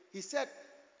bishops, he said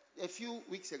a few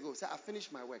weeks ago, I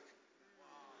finished my work.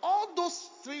 Wow. All those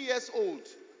 3 years old,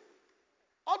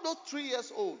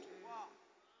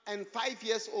 and 5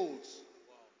 years old,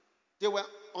 they were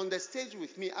on the stage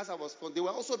with me as I was called. They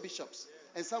were also bishops,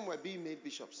 and some were being made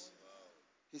bishops.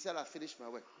 He said, I finished my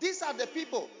work. These are the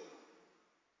people.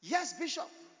 Yes, Bishop.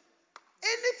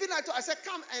 Anything I said,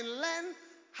 come and learn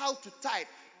how to type.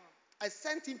 I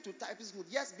sent him to typing school.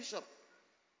 Yes, Bishop.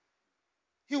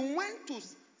 He went to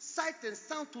Sight and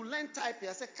Sound to learn typing.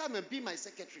 I said, come and be my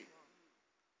secretary.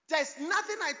 There's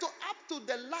nothing I told up to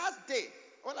the last day.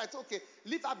 Well, I told, okay,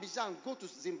 leave Abidjan, go to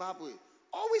Zimbabwe.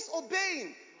 Always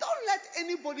obeying. Don't let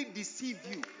anybody deceive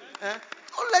you.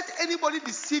 Don't let anybody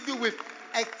deceive you with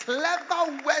a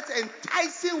clever word,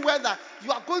 enticing word that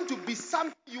you are going to be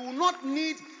something. You will not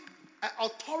need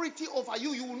authority over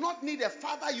you. You will not need a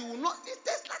father. You will not.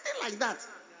 There's nothing like that.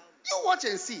 You watch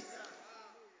and see.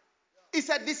 It's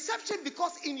a deception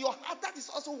because in your heart, that is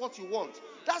also what you want.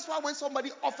 That's why when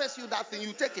somebody offers you that thing,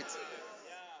 you take it.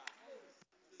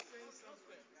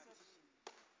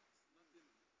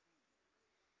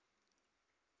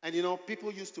 And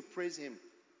people used to praise him.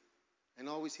 And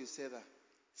always he said that.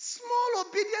 Small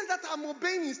obedience that I'm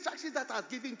obeying instructions that are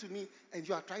given to me, and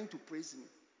you are trying to praise me.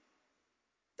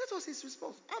 That was his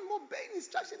response. I'm obeying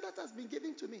instructions that has been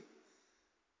given to me.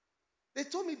 They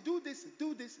told me, do this,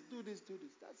 do this, do this, do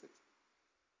this. That's it.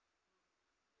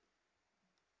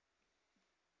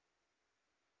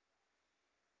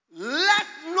 Let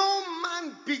no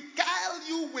man beguile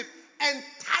you with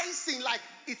enticing, like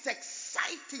it's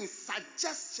exciting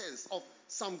suggestions of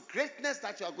some greatness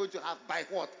that you are going to have by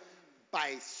what?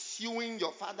 By suing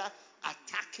your father,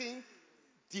 attacking,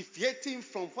 deviating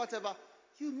from whatever.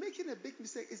 You're making a big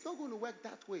mistake. It's not going to work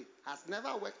that way. Has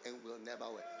never worked and will never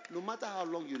work. No matter how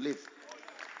long you live.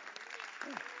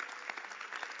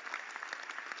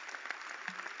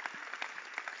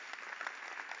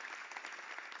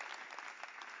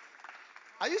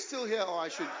 Are you still here or I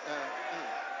should...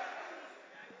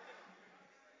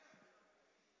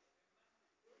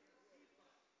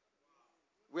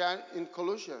 We are in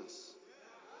Colossians.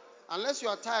 Unless you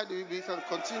are tired, we can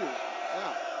continue.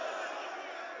 Yeah.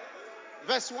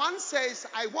 Verse 1 says,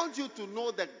 I want you to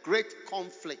know the great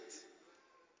conflict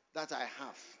that I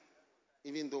have,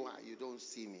 even though you don't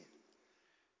see me.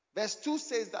 Verse 2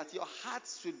 says that your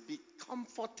hearts should be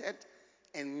comforted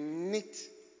and knit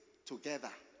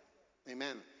together.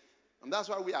 Amen. And that's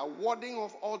why we are warding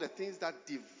off all the things that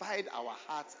divide our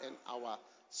hearts and our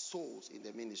souls in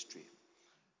the ministry.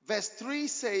 Verse 3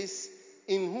 says,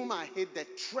 in whom I hid the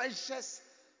treasures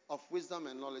of wisdom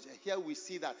and knowledge. And here we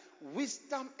see that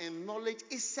wisdom and knowledge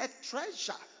is a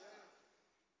treasure.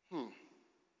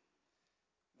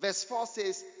 Verse 4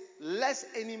 says, lest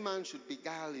any man should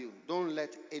beguile you. Don't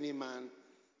let any man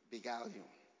beguile you.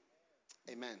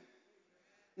 Amen.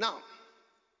 Now,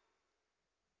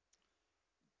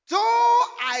 though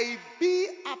I be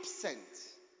absent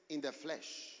in the flesh,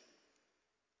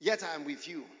 yet I am with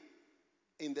you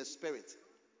in the spirit,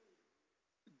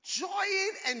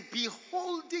 joying and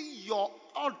beholding your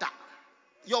order.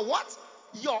 Your what?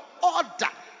 Your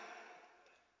order.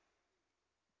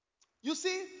 You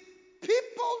see,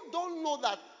 people don't know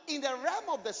that in the realm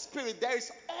of the spirit there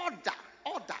is order.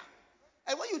 Order.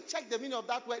 And when you check the meaning of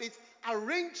that word, it's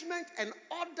arrangement and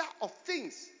order of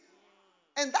things.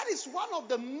 And that is one of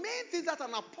the main things that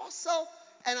an apostle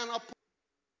and an apostle,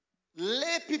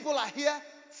 lay people are here,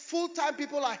 full-time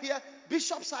people are here,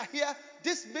 bishops are here.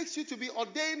 This makes you to be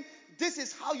ordained. This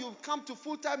is how you come to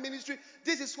full-time ministry.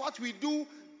 This is what we do.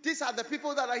 These are the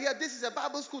people that are here. This is a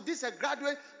Bible school. This is a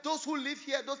graduate. Those who live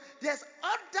here. There's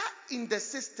order in the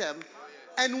system.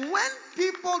 And when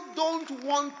people don't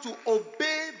want to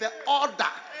obey the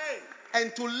order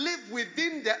and to live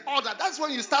within the order, that's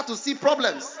when you start to see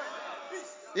problems.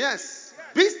 Yes.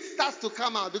 Beast starts to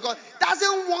come out because it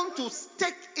doesn't want to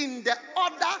stick in the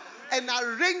order and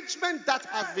arrangement that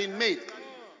has been made.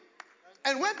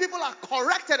 And when people are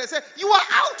corrected and say, you are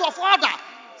out of order,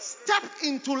 step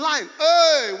into line.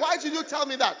 Hey, why should you tell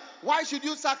me that? Why should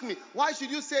you sack me? Why should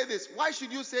you say this? Why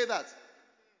should you say that?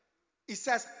 It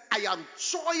says, I am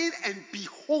joying and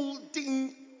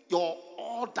beholding your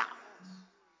order.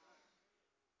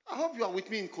 I hope you are with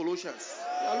me in Colossians.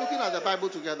 We are looking at the Bible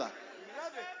together.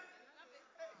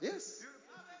 Yes.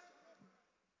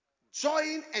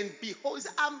 Join and behold.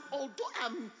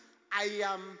 I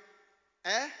am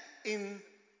in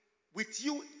with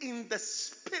you in the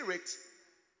spirit.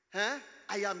 I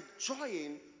am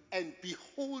joying and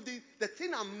beholding. The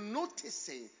thing I'm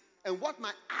noticing and what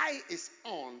my eye is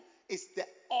on is the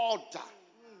order.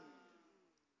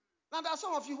 Now there are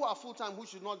some of you who are full-time who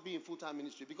should not be in full-time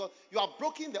ministry because you are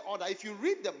breaking the order. If you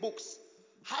read the books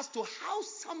as to how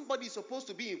somebody is supposed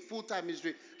to be in full-time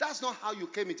ministry, that's not how you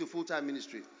came into full-time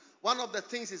ministry. One of the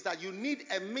things is that you need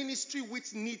a ministry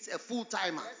which needs a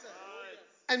full-timer. Yes,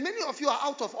 and many of you are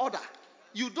out of order.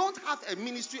 You don't have a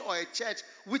ministry or a church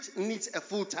which needs a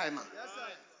full-timer.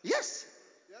 Yes.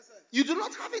 Yes. You do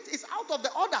not have it. It's out of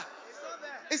the order.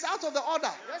 It's out of the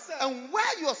order. Yes, sir. And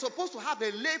where you are supposed to have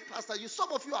a lay pastor,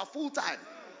 some of you are full time.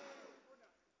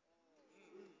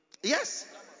 Yes.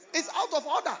 It's out of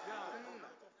order.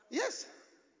 Yes.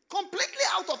 Completely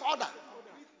out of order.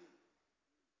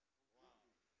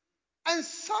 And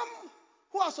some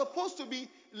who are supposed to be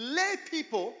lay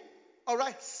people, all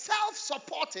right,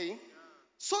 self-supporting,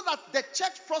 so that the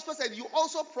church prospers and you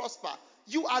also prosper,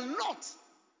 you are not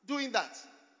doing that.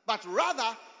 But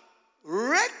rather,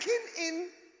 raking in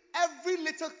every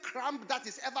little crumb that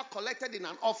is ever collected in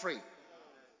an offering.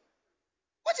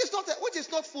 Which is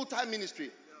not full-time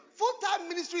ministry. Full-time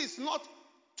ministry is not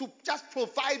to just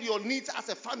provide your needs as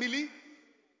a family.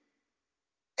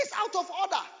 It's out of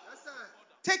order. Yes, sir.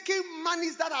 Taking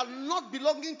monies that are not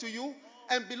belonging to you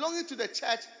and belonging to the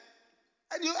church,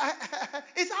 and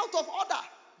it's out of order.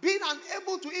 Being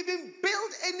unable to even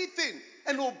build anything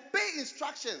and obey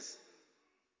instructions.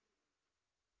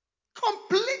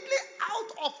 Completely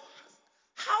out of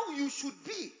how you should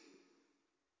be.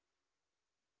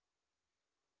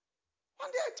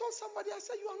 One day I told somebody, I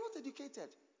said, "You are not educated."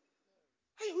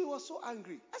 And he was so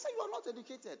angry. I said, "You are not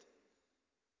educated.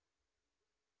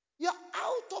 You're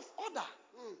out of order.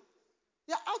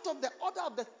 You're out of the order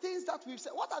of the things that we've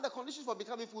said." What are the conditions for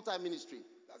becoming full-time ministry?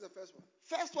 That's the first one.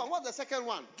 First one. What's the second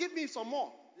one? Give me some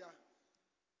more. Yeah.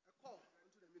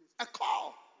 A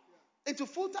call into the ministry. A call into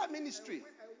full-time ministry. A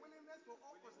willingness for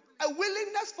all possibilities. A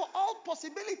willingness for all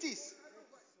possibilities.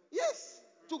 Yes.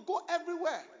 To go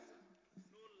everywhere.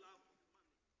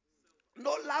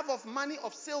 No love of money,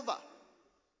 of silver.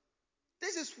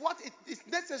 This is what it is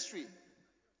necessary.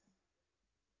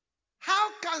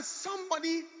 How can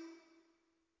somebody,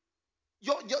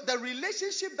 the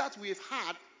relationship that we've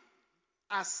had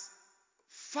as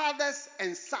fathers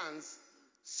and sons,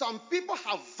 some people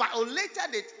have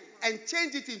violated it and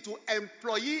changed it into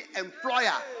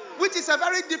employee-employer, which is a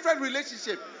very different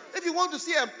relationship. If you want to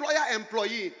see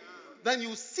employer-employee, then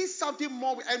you see something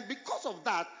more. And because of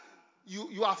that,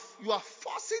 you are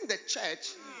forcing the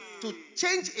church to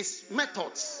change its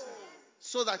methods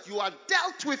so that you are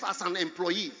dealt with as an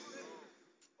employee.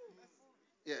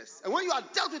 Yes. And when you are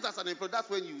dealt with as an employee, that's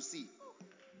when you see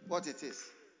what it is.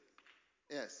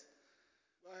 Yes.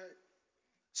 Right.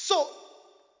 So,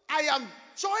 I am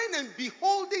joined and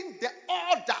beholding the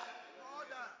order.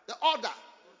 The order.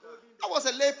 I was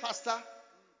a lay pastor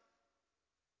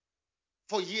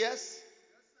for years.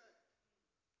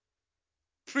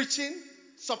 Preaching,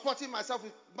 supporting myself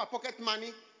with my pocket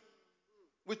money,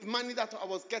 with money that I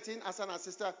was getting as an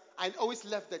assistant. I always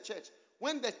left the church.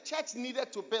 When the church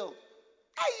needed to build,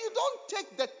 you don't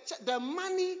take the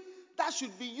money that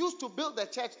should be used to build the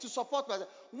church to support myself.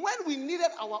 When we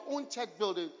needed our own church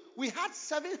building, we had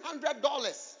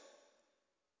 $700.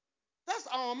 That's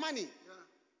our money. Yeah.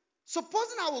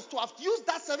 Supposing I was to have used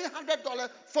that $700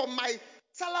 for my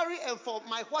salary and for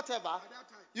my whatever, At that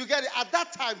time. you get it, at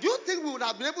that time, do you think we would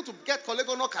have been able to get College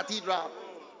Cathedral?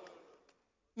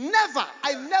 Never.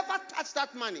 I never touched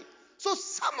that money. So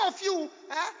some of you,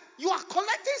 you are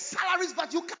collecting salaries,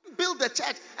 but you can't build the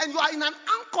church. And you are in an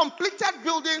uncompleted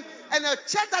building and a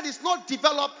church that is not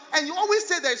developed. And you always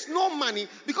say there is no money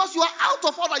because you are out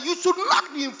of order. You should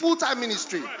not be in full-time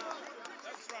ministry. That's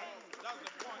right. That's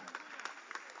the point.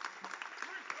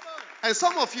 And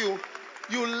some of you,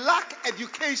 you lack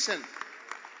education.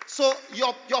 So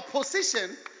your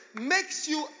position makes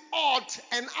you odd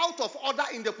and out of order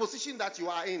in the position that you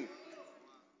are in.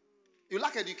 You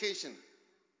lack education.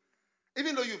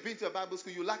 Even though you've been to a Bible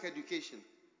school, you lack education.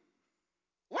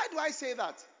 Why do I say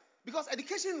that? Because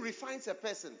education refines a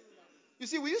person. You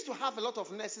see, we used to have a lot of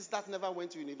nurses that never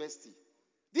went to university.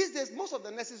 These days, most of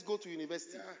the nurses go to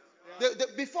university. Yeah.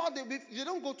 They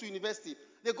don't go to university.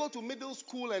 They go to middle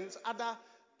school and other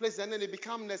places, and then they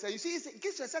become nurses. And you see, it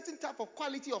gives a certain type of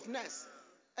quality of nurse.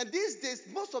 And these days,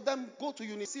 most of them go to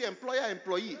university,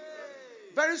 employer-employee.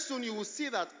 Very soon, you will see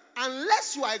that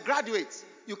unless you are a graduate,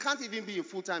 you can't even be in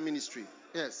full-time ministry.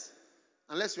 Yes.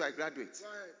 Unless you are a graduate.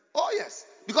 Right. Oh, yes.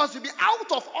 Because you'll be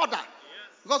out of order.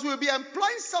 Because we'll be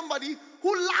employing somebody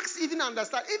who lacks even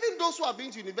understanding. Even those who have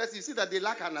been to university, you see that they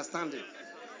lack understanding.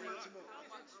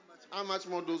 How much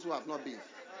more those who have not been?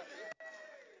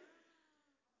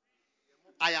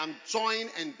 I am joined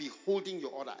and beholding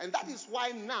your order. And that is why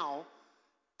now,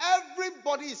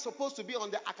 everybody is supposed to be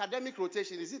on the academic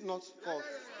rotation. Is it not called?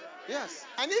 Yes.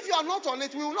 And if you are not on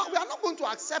it, we are not going to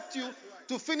accept you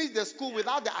to finish the school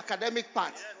without the academic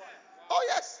part. Oh,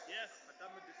 yes.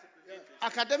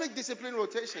 Academic discipline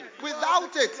rotation.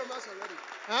 Without it.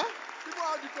 Huh? People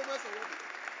have diplomas already.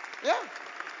 Yeah.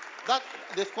 That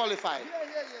they've qualified. Yeah.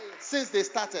 Since they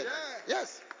started. Yeah.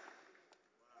 Yes.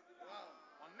 Wow.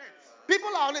 On it.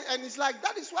 People are on it, and it's like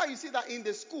that is why you see that in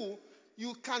the school,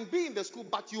 you can be in the school,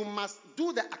 but you must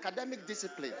do the academic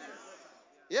discipline.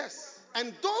 Yes.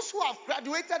 And those who have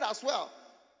graduated as well,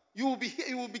 you will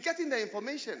be getting the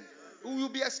information. You will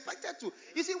be expected to.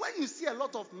 You see, when you see a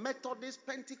lot of Methodists,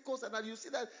 Pentecost, and you see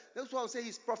that, that's why I say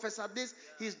he's professor this,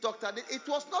 he's doctor this. It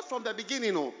was not from the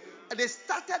beginning, no. They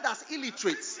started as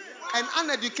illiterates and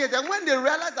uneducated. And when they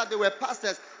realized that they were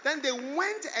pastors, then they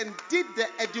went and did the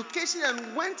education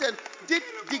and went and did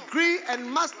degree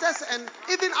and masters and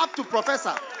even up to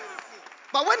professor.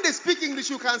 But when they speak English,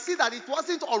 you can see that it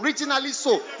wasn't originally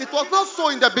so. It was not so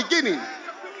in the beginning.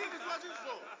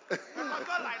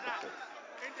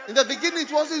 In the beginning,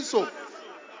 it wasn't so.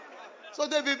 So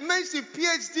they've been mentioning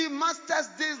PhD, masters,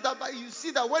 this, that, but you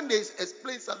see that when they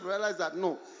explain something, realize that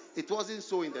no, it wasn't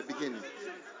so in the beginning.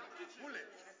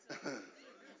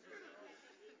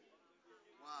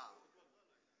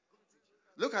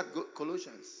 Look at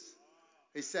Colossians.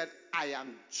 He said, I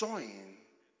am joying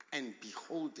and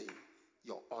beholding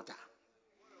your order.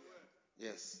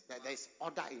 Yes, there is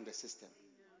order in the system.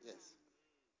 Yes.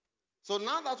 So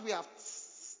now that we have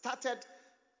started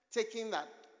taking that,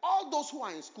 all those who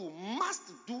are in school must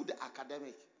do the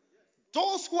academic.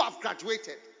 Those who have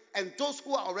graduated and those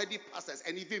who are already pastors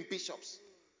and even bishops,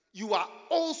 you are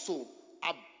also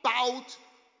about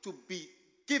to be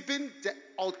given the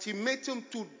ultimatum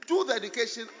to do the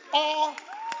education or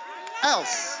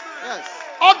else. Yes.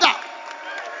 Order.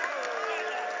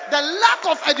 The lack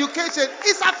of education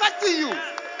is affecting you.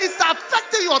 It's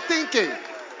affecting your thinking.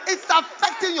 It's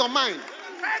affecting your mind.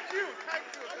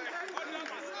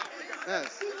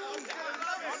 Yes.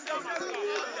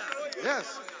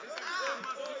 Yes.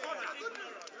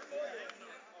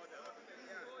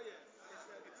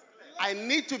 I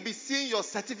need to be seeing your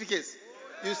certificates.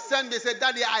 You send me, say,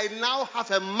 Daddy, I now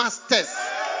have a master's.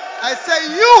 I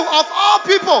say, you of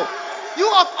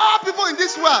all people in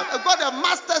this world, have got a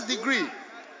master's degree.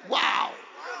 Wow.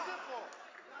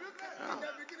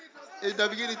 Yeah. In the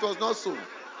beginning, it was not so.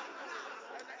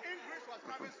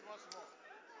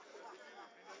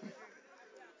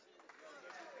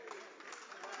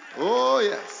 Oh,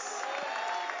 yes.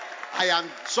 I am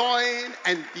joying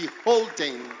and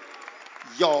beholding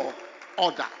your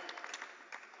order.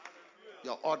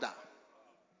 Your order.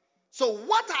 So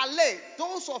what are they?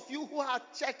 Those of you who have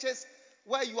churches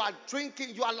where you are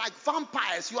drinking, you are like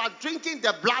vampires. You are drinking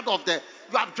the blood of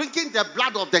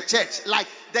the church. Like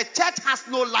the church has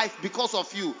no life because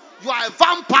of you. You are a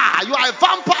vampire. You are a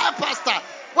vampire pastor.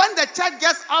 When the church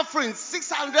gets offering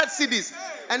 600 cedis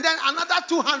and then another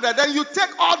 200, then you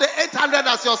take all the 800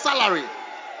 as your salary.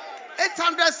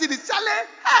 800 cedis. Charlie,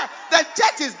 the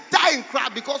church is dying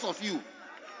crap because of you.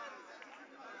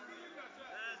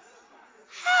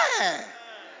 Hey.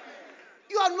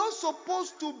 You are not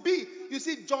supposed to be. You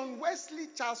see, Charles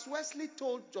Wesley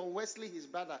told John Wesley, his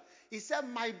brother, he said,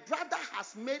 my brother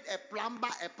has made a plumber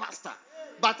a pastor,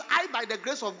 but I, by the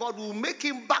grace of God, will make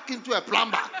him back into a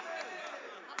plumber.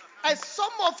 And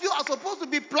some of you are supposed to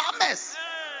be plumbers.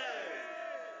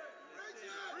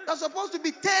 You're supposed to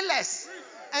be tailors.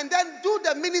 And then do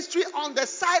the ministry on the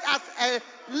side as a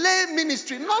lay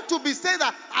ministry. Not to be saying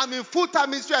that I'm in full-time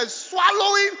ministry and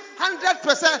swallowing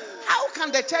 100%. How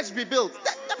can the church be built?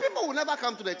 The people will never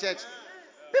come to the church.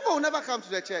 People will never come to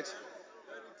the church.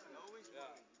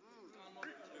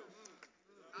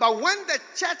 But when the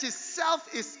church itself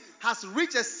has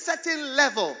reached a certain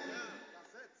level,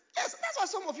 yes, that's why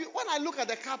some of you, when I look at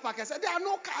the car park, I say, there are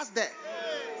no cars there.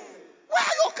 Where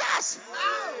are your cars?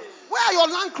 Where are your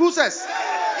Land Cruisers?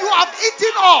 You have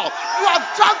eaten all. You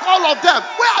have drunk all of them.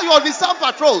 Where are your Nissan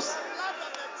Patrols?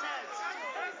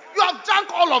 You have drunk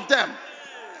all of them.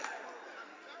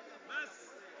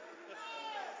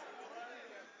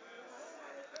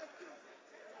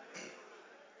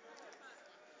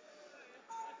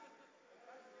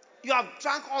 You have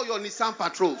drunk all your Nissan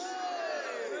Patrols.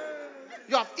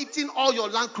 You have eaten all your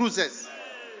Land Cruisers.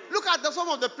 Look at some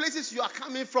of the places you are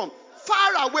coming from,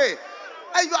 far away.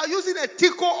 And you are using a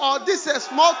Tico or this a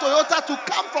small Toyota to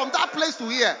come from that place to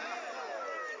here.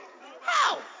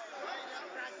 How?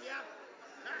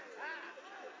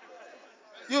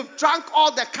 You've drunk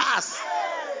all the cars.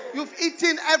 You've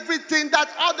eaten everything, that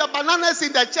all the bananas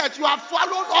in the church. You have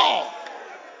swallowed all.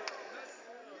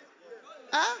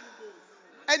 Huh?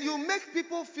 And you make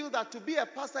people feel that to be a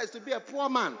pastor is to be a poor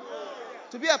man.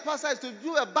 To be a pastor is to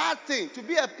do a bad thing. To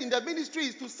be in the ministry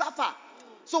is to suffer.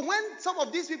 So when some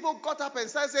of these people got up and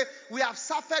started saying, we have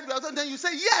suffered, then you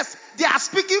say, yes, they are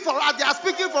speaking for us. They are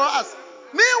speaking for us.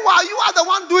 Meanwhile, you are the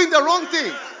one doing the wrong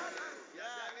thing.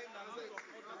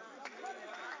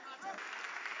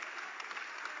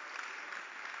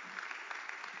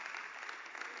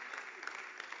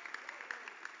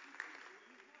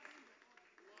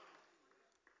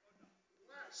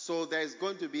 So there is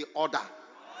going to be order.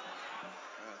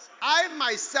 Yes. I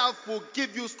myself will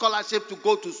give you scholarship to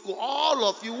go to school. All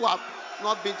of you who have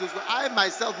not been to school, I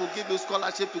myself will give you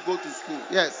scholarship to go to school.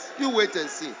 Yes, you wait and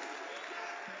see.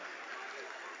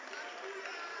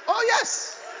 Oh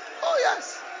yes. Oh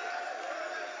yes.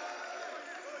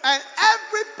 And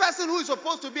every person who is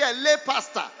supposed to be a lay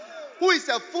pastor, who is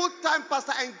a full-time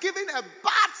pastor and giving a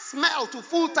bad smell to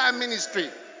full-time ministry,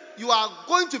 you are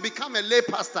going to become a lay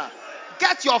pastor.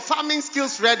 Get your farming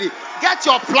skills ready. Get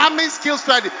your plumbing skills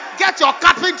ready. Get your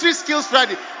carpentry skills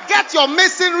ready. Get your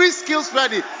masonry skills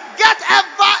ready. Get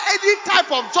any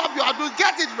type of job you are doing,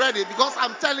 get it ready, because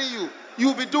I'm telling you,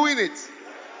 you'll be doing it.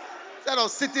 Instead of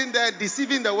sitting there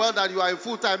deceiving the world that you are in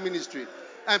full-time ministry.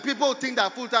 And people think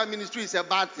that full-time ministry is a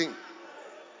bad thing.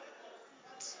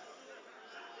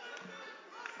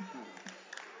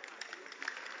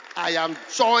 I am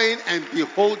joying and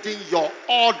beholding your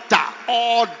order.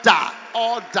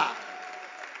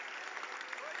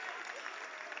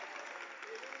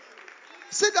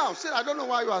 Sit down. I don't know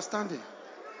why you are standing.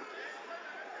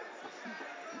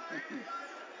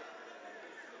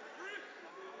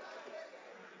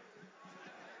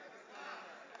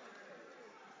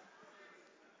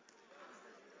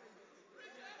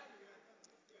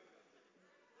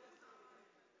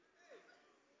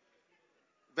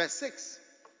 Verse 6.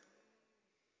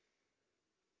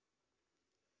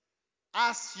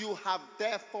 As you have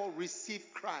therefore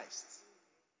received Christ,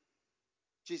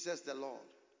 Jesus the Lord,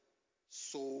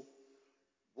 so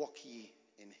walk ye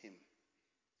in him.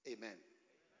 Amen.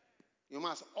 You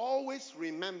must always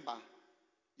remember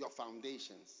your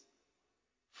foundations.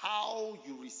 How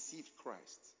you received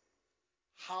Christ.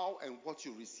 How and what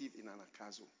you receive in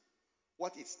Anagkazo.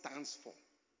 What it stands for.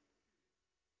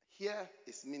 Here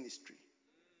is ministry.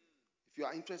 If you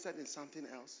are interested in something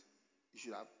else, you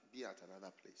should be at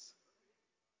another place.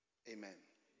 Amen.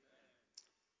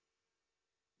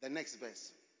 The next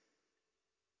verse.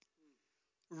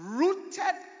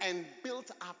 Rooted and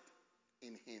built up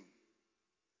in him.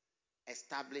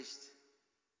 Established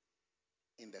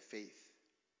in the faith.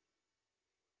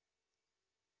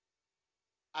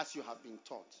 As you have been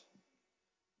taught.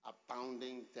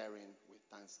 Abounding therein with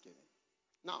thanksgiving.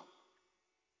 Now,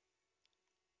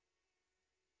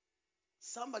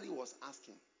 somebody was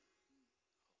asking,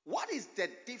 what is the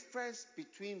difference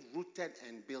between rooted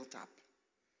and built up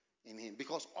in him?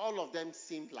 Because all of them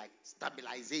seemed like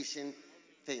stabilization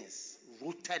things.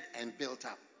 Rooted and built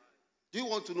up. Do you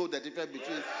want to know the difference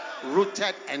between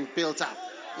rooted and built up?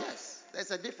 Yes,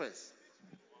 there's a difference.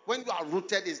 When you are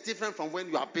rooted, it's different from when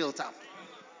you are built up.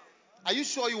 Are you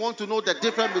sure you want to know the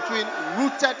difference between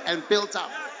rooted and built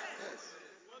up? Yes.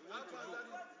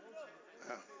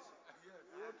 Yeah.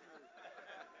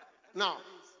 Now,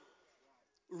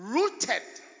 rooted,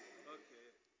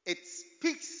 it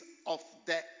speaks of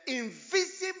the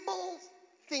invisible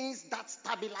things that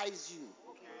stabilize you.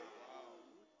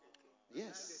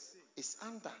 Yes, it's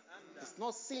under. It's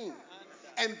not seen.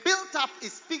 And built up, it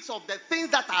speaks of the things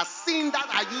that are seen that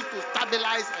are used to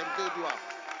stabilize and build you up.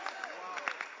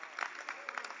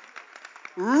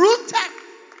 Rooted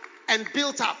and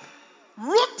built up.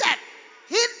 Rooted,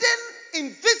 hidden,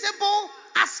 invisible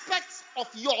aspects of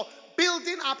your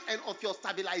building up and of your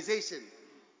stabilization.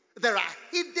 There are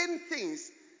hidden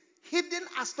things, hidden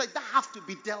aspects that have to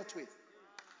be dealt with.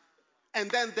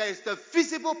 And then there is the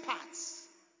visible parts.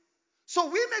 So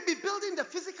we may be building the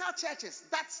physical churches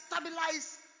that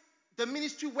stabilize the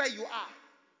ministry where you are.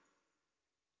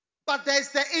 But there's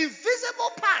the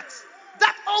invisible part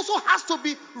that also has to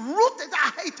be rooted.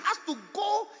 It has to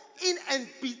go in and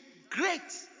be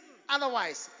great.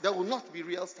 Otherwise, there will not be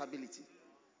real stability.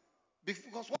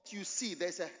 Because what you see,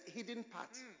 there's a hidden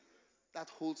part that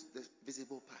holds the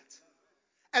visible part.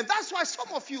 And that's why some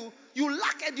of you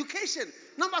lack education.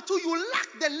 Number two, you lack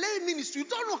the lay ministry. You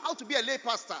don't know how to be a lay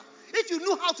pastor. If you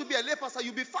knew how to be a lay pastor,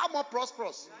 you'll be far more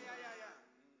prosperous.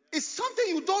 It's something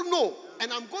you don't know.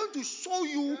 And I'm going to show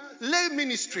you lay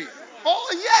ministry.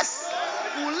 Oh, yes.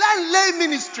 You learn lay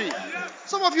ministry.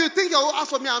 Some of you think you'll ask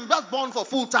for me, I'm just born for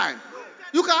full time.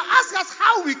 You can ask us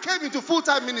how we came into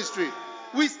full-time ministry.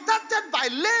 We started by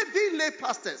being lay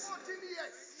pastors.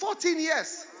 14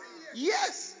 years.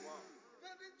 Yes.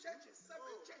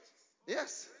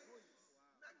 Yes.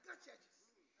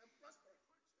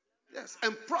 Yes.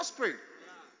 And prospering.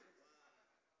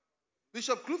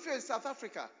 Bishop Grufio in South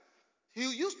Africa, he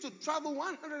used to travel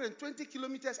 120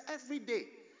 kilometers every day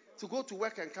to go to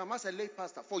work and come as a lay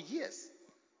pastor for years.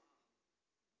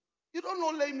 You don't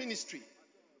know lay ministry.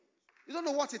 You don't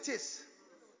know what it is.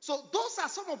 So those are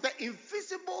some of the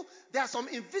invisible, there are some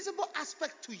invisible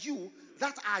aspects to you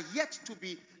that are yet to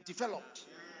be developed.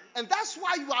 And that's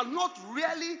why you are not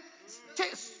really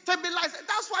stabilized.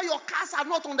 That's why your cars are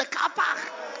not on the car park.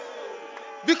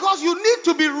 Because you need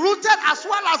to be rooted as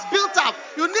well as built up.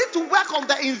 You need to work on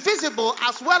the invisible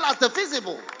as well as the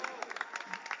visible.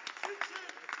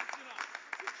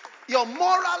 Your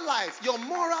moral life,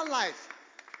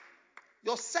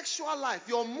 your sexual life,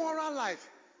 your moral life,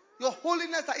 your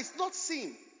holiness that is not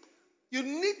seen. You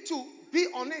need to be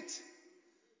on it.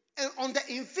 And on the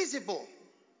invisible.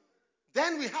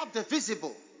 Then we have the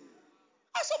visible.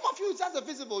 And some of you, it's just the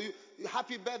visible. You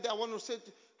happy birthday. I want to say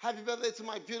happy birthday to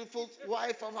my beautiful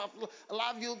wife. I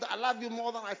love you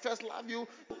more than I first love you.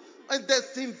 And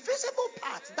there's the invisible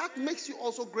part that makes you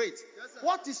also great. Yes,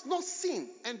 what is not seen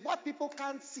and what people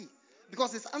can't see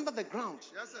because it's under the ground.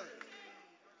 Yes, sir.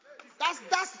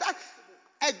 That's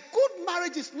a good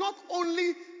marriage is not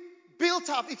only built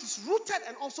up, it is rooted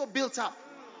and also built up.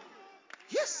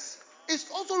 Yes, it's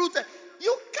also rooted.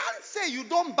 You can't say you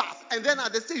don't bath and then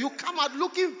at the same you come out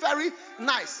looking very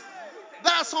nice.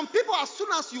 There are some people, as soon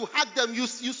as you hug them, you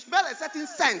smell a certain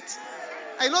scent.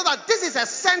 I know that this is a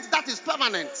scent that is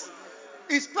permanent.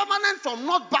 It's permanent from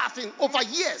not bathing over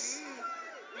years.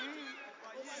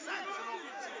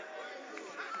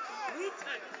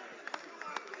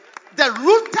 The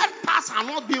rooted parts are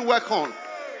not being worked on.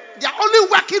 They are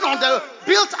only working on the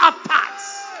built-up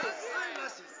parts.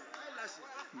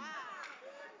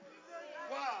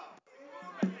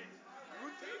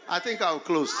 I think I'll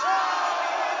close.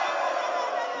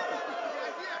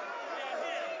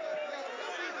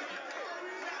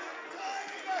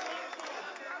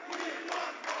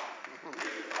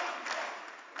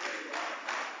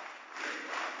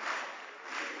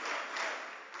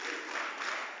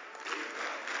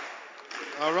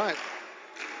 All right.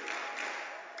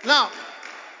 Now,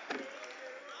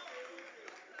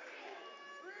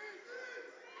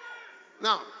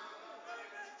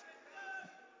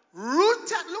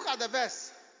 rooted, look at the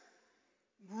verse.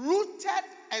 Rooted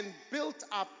and built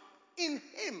up in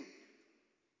him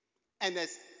and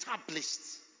established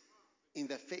in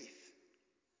the faith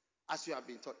as you have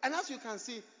been taught. And as you can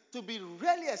see, to be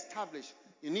really established,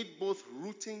 you need both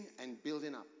rooting and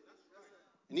building up.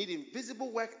 You need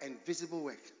invisible work and visible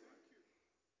work.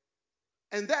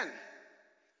 And then,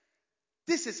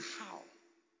 this is how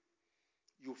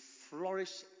you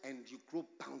flourish and you grow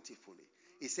bountifully.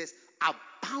 It says,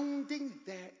 abounding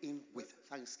therein with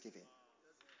thanksgiving.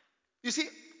 You see,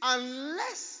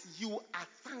 unless you are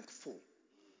thankful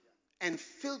and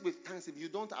filled with thanksgiving, you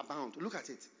don't abound. Look at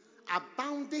it.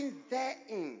 Abounding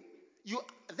therein.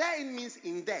 Therein means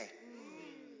in there.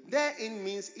 Therein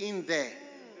means in there.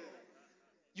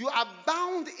 You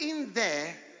abound in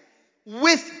there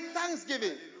with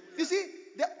thanksgiving. You see,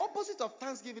 the opposite of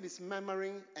thanksgiving is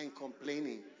murmuring and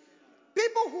complaining.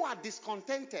 People who are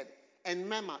discontented and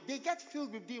murmur, they get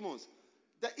filled with demons.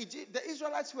 The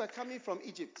Israelites who were coming from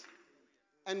Egypt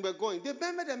and were going, they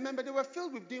murmured, they were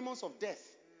filled with demons of death.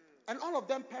 And all of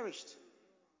them perished.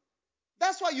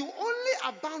 That's why you only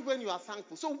abound when you are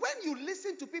thankful. So when you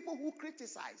listen to people who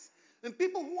criticize and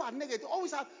people who are negative,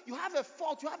 you have a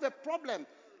fault, you have a problem.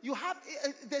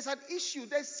 There's an issue.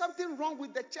 There's something wrong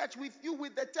with the church, with you,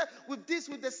 with the church, with this,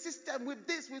 with the system, with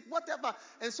this, with whatever,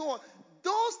 and so on.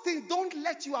 Those things don't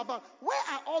let you abound. Where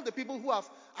are all the people who have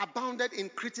abounded in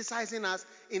criticizing us,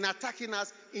 in attacking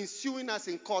us, in suing us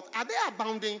in court? Are they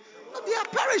abounding? No, they are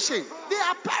perishing. They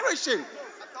are perishing.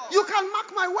 You can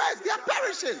mark my words. They are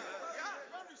perishing.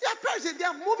 They are perishing. They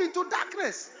are moving to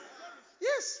darkness.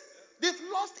 Yes. They've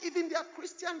lost even their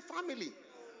Christian family.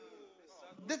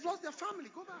 They've lost their family.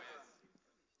 Go back.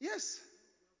 Yes.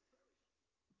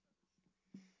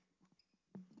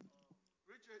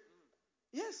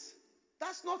 Yes.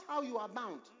 That's not how you are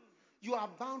bound. You are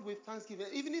bound with thanksgiving.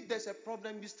 Even if there's a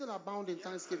problem, you still are bound in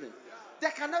thanksgiving. There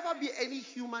can never be any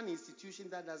human institution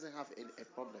that doesn't have a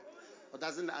problem, or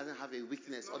doesn't have a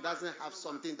weakness, or doesn't have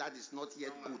something that is not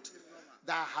yet good.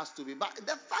 That has to be. But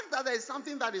the fact that there is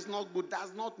something that is not good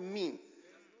does not mean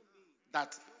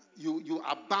that you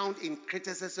are bound in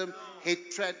criticism,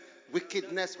 hatred,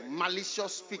 wickedness,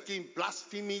 malicious speaking,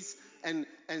 blasphemies, and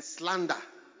slander.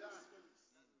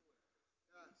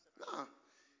 No.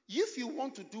 If you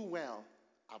want to do well,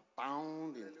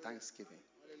 abound in thanksgiving.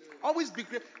 Always be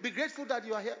grateful that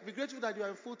you are here. Be grateful that you are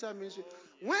in full-time ministry.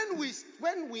 When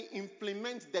we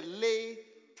implement the lay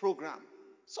program,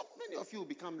 so many of you will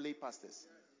become lay pastors.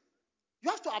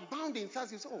 You have to abound in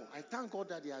thanksgiving. Oh, I thank God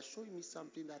that He has shown me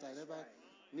something that I never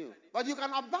knew. But you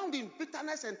can abound in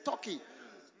bitterness and talking.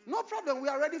 No problem. We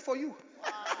are ready for you.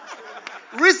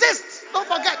 Resist. Don't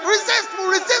forget. Resist.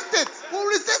 We'll resist it. We'll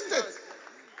resist it.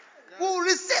 We'll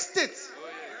resist it.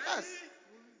 Yes.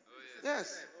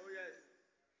 Yes.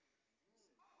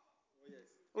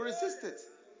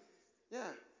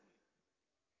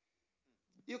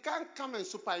 come and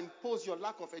superimpose your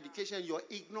lack of education, your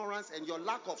ignorance, and your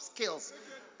lack of skills,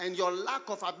 and your lack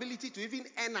of ability to even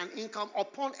earn an income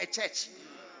upon a church,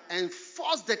 and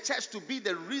force the church to be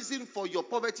the reason for your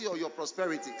poverty or your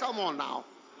prosperity. Come on now.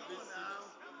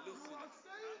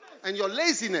 And your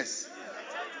laziness.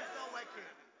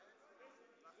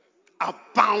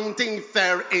 Abounding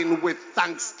therein with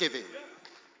thanksgiving.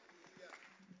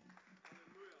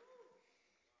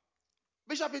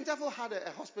 Bishop Intefel had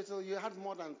a hospital. He had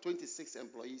more than 26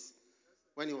 employees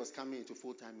when he was coming into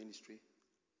full-time ministry.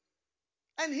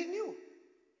 And he knew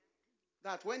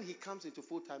that when he comes into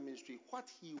full-time ministry, what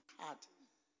he had,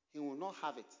 he will not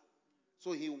have it.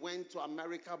 So he went to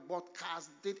America, bought cars,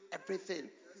 did everything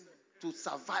to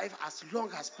survive as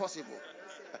long as possible.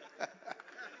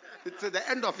 To the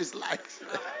end of his life.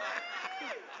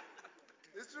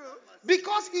 It's true.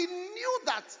 Because he knew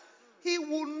that he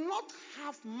would not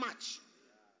have much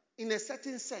in a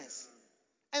certain sense.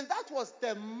 And that was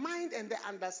the mind and the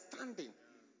understanding.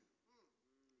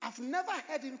 I've never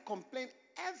heard him complain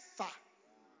ever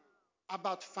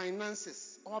about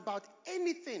finances or about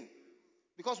anything.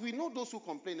 Because we know those who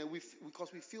complain and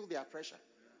because we feel their pressure.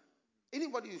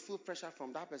 Anybody who feel pressure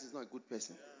from that person is not a good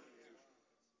person.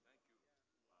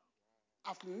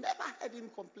 I've never heard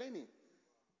him complaining.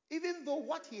 Even though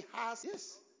what he has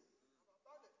is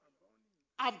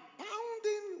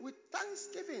abounding with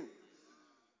thanksgiving.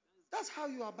 That's how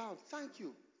you abound. Thank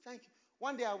you. Thank you.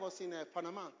 One day I was in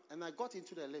Panama and I got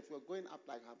into the lift. We were going up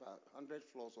like about 100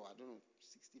 floors or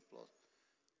 60 floors.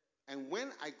 And when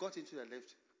I got into the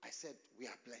lift, I said, we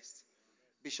are blessed.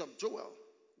 Bishop Joel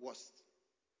was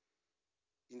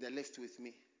in the lift with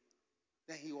me.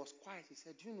 Then he was quiet. He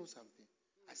said, do you know something?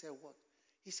 I said, what?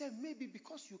 He said, maybe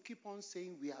because you keep on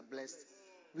saying we are blessed,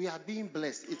 we are being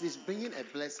blessed. It is bringing a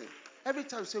blessing. Every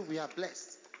time you say we are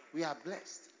blessed, we are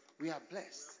blessed, we are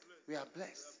blessed, we are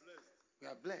blessed, we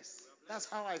are blessed. That's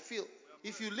how I feel.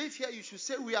 If you live here, you should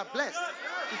say we are blessed.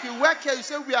 If you work here, you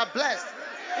say we are blessed.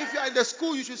 If you are in the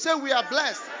school, you should say we are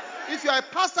blessed. If you are a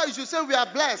pastor, you should say we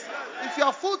are blessed. If you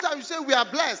are full-time, you say we are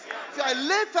blessed. If you are a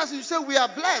lay person, you say we are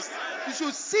blessed. You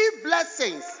should see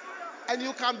blessings. And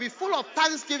you can be full of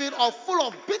thanksgiving or full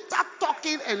of bitter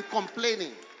talking and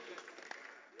complaining.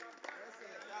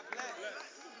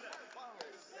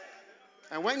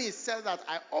 And when he said that,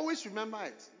 I always remember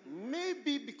it.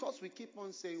 Maybe because we keep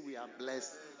on saying we are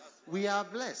blessed, we are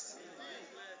blessed.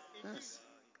 Yes.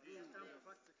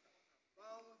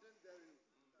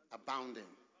 Abounding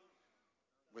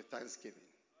with thanksgiving.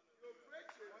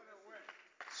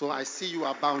 So I see you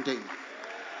abounding.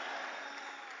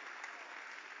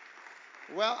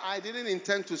 Well, I didn't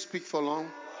intend to speak for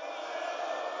long.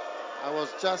 I was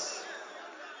just...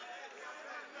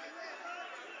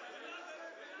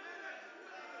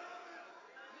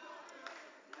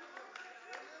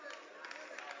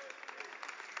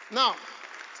 Now,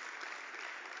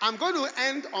 I'm going to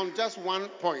end on just one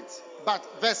point.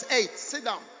 But verse 8, sit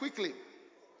down quickly.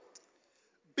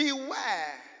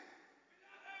 Beware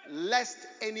lest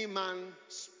any man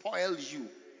spoil you.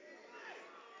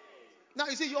 Now,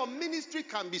 you see, your ministry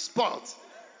can be spoiled.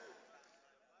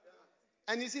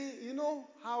 And you see, you know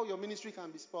how your ministry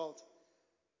can be spoiled?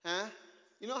 Huh?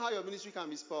 You know how your ministry can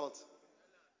be spoiled?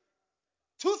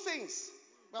 Two things.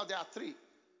 Well, there are three.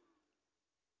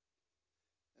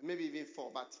 Maybe even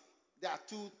four, but there are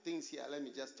two things here. Let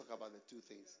me just talk about the two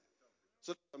things.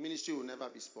 So your ministry will never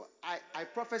be spoiled. I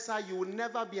prophesy you will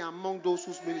never be among those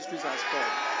whose ministries are spoiled.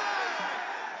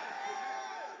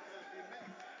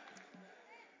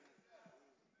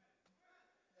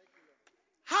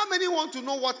 How many want to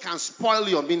know what can spoil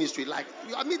your ministry?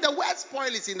 The word spoil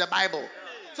is in the Bible.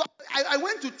 So I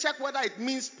went to check whether it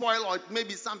means spoil or it may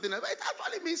be something else. It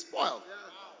actually means spoil.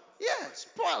 Yeah,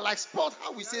 spoil. Like spoiled,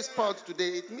 how we say spoiled today,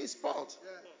 it means spoiled.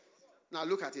 Now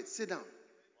look at it. Sit down.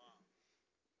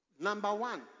 Number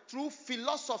one, through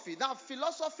philosophy. Now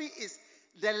philosophy is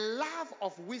the love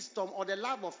of wisdom or the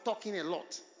love of talking a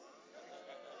lot.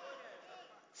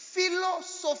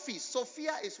 Philosophy.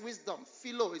 Sophia is wisdom.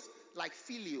 Philo is like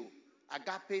filio.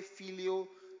 Agape, filio,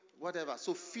 whatever.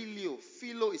 So filio.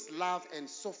 Philo is love and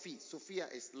Sophia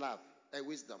is love,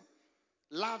 wisdom.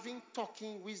 Loving,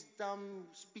 talking, wisdom,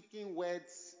 speaking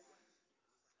words.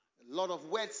 A lot of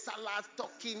word salad,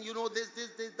 talking, this,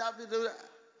 that.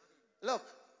 Look,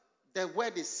 the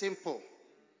word is simple.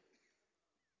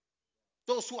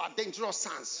 Those who are dangerous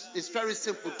sons, it's very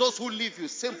simple. Those who leave you,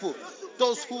 simple.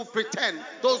 Those who pretend,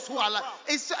 those who are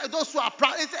those who are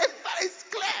proud, it's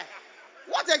clear.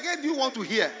 What again do you want to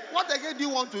hear? What again do you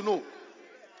want to know?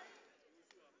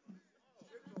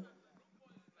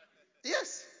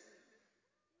 Yes.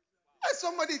 And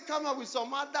somebody come up with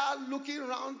some other looking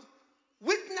around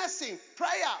Witnessing,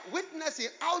 prayer, witnessing,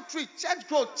 outreach, church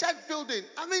growth, church building.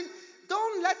 I mean,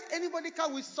 don't let anybody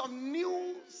come with some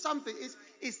new something.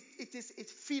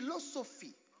 It's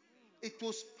philosophy. It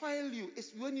will spoil you.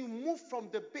 It's when you move from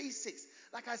the basics.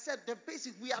 Like I said, the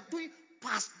basics, we are doing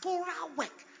pastoral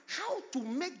work. How to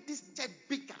make this church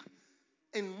bigger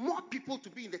and more people to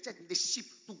be in the church, the sheep,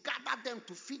 to gather them,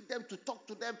 to feed them, to talk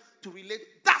to them, to relate.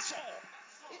 That's all.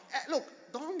 Look,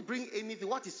 don't bring anything.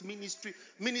 What is ministry?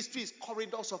 Ministry is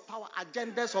corridors of power,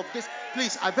 agendas of this.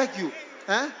 Please, I beg you.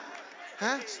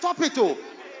 Stop it, oh.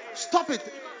 Stop it.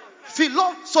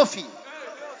 Philosophy.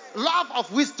 Love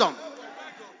of wisdom.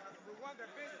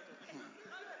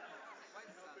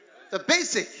 The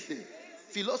basic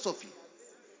philosophy.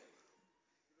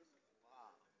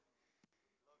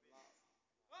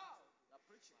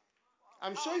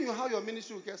 I'm showing you how your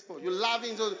ministry will get spoiled. You're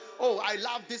laughing. So, oh, I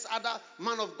love this other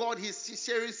man of God. He's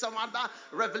sharing some other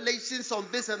revelations on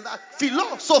this and that.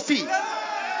 Philosophy.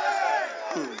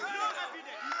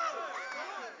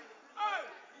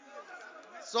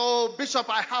 So, Bishop,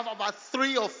 I have about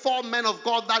 3 or 4 men of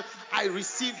God that I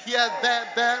receive here,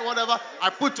 there, whatever. I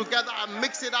put together, I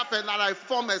mix it up, and then I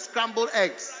form a scrambled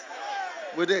eggs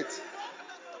with it.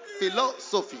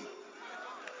 Philosophy.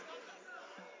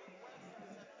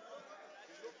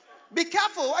 Be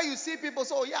careful when you see people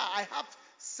say, oh yeah, I have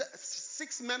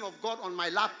 6 men of God on my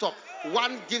laptop.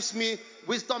 One gives me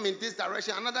wisdom in this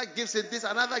direction, another gives it this,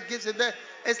 another gives it there.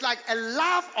 It's like a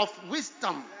love of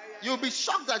wisdom. You'll be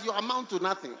shocked that you amount to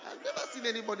nothing. I've never seen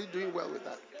anybody doing well with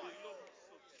that.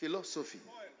 Philosophy.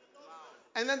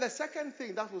 And then the second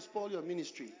thing that will spoil your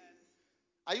ministry.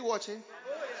 Are you watching?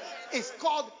 It's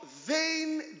called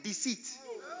vain deceit.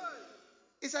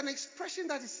 It's an expression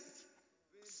that is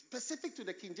specific to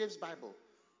the King James Bible.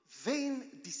 Vain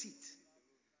deceit.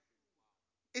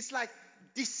 It's like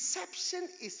deception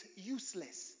is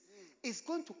useless. It's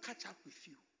going to catch up with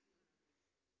you.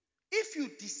 If you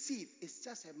deceive, it's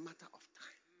just a matter of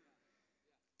time.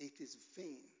 It is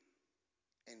vain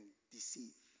and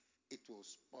deceive. It will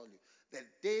spoil you. The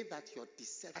day that you're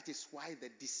deceived, that is why the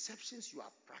deceptions you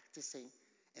are practicing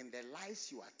and the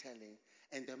lies you are telling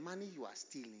and the money you are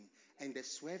stealing and the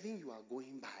swerving you are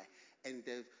going by and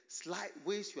the slight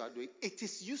ways you are doing, it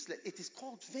is useless. It is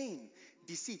called vain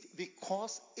deceit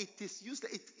because it is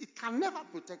useless. It can never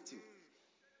protect you.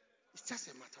 It's just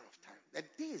a matter of time. The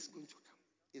day is going to come.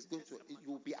 You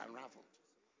will be unraveled.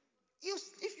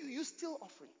 If you steal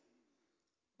offering,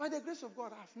 by the grace of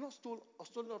God, I have not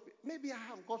stolen up. Maybe I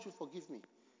have. God should forgive me.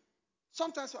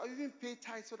 Sometimes I even pay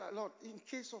tithes so that, Lord, in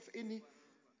case of any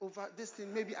over this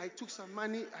thing, maybe I took some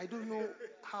money. I don't know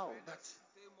how, but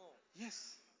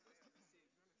yes.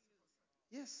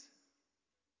 Yes.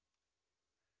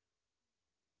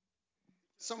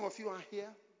 Some of you are here.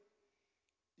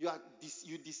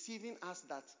 You deceiving us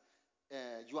that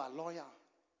you are loyal,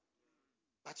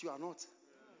 but you are not.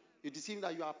 You're deceiving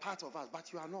that you are part of us,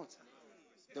 but you are not.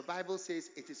 The Bible says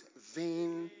it is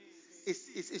vain.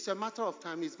 It's a matter of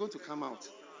time. It's going to come out.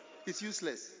 It's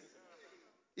useless.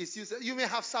 It's useless. You may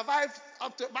have survived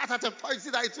but at a point,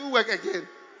 see that it will work again.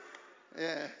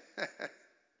 Yeah.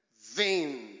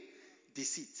 Vain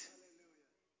deceit.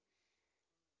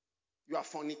 You are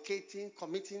fornicating,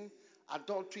 committing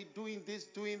adultery, doing this,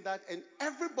 doing that, and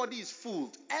everybody is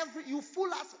fooled. You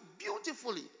fool us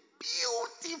beautifully.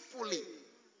 Beautifully.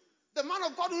 The man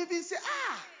of God will even say,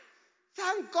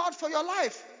 thank God for your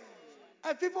life.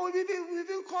 And people will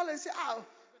even call and say,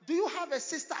 do you have a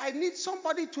sister? I need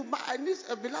somebody I need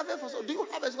a beloved for so. Do you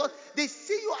have a sister? They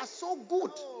see you are so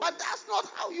good, but that's not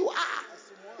how you are.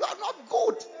 You are not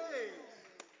good.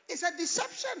 It's a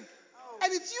deception.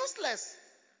 And it's useless.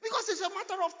 Because it's a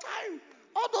matter of time.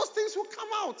 All those things will come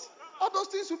out. All those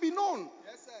things will be known.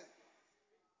 Yes, sir.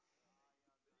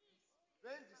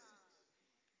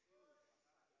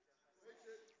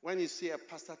 When you see a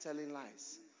pastor telling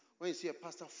lies, when you see a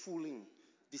pastor fooling,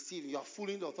 deceiving, you are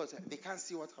fooling the authorities. They can't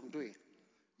see what I'm doing.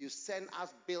 You send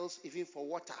us bills even for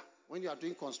water when you are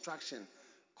doing construction.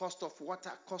 Cost of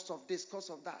water, cost of this,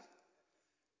 cost of that.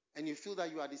 And you feel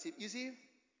that you are deceived. You see,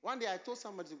 one day I told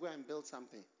somebody to go and build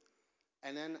something.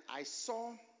 And then I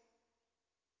saw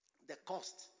the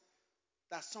cost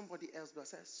that somebody else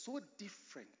was so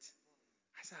different.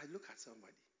 I said, I look at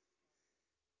somebody.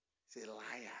 He's a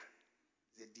liar.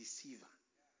 He's a deceiver.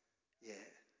 Yeah,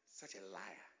 such a liar.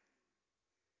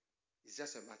 It's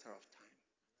just a matter of time.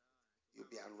 You'll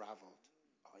be unraveled.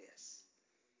 Oh, yes.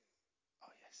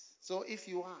 Oh, yes. So if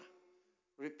you are,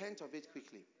 repent of it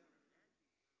quickly.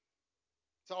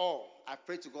 So, I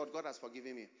pray to God. God has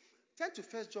forgiven me. Turn to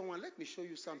 1 John 1. Let me show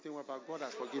you something about God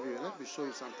has forgiven me. Let me show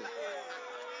you something.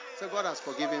 So God has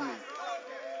forgiven me.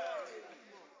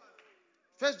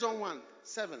 1 John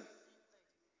 1:7.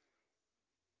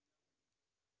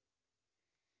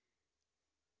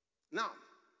 Now,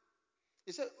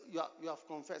 he said, you have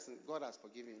confessed and God has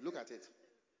forgiven you. Look at it.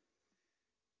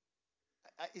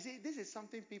 You see, this is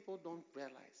something people don't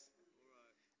realize.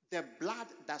 The blood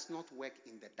does not work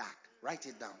in the dark. Write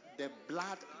it down. The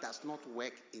blood does not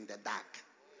work in the dark.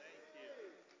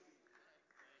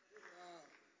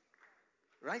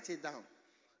 Write it down.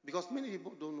 Because many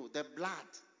people don't know. The blood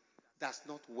does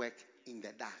not work in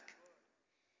the dark.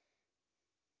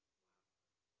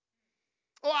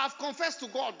 Oh, I've confessed to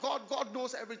God. God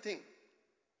knows everything.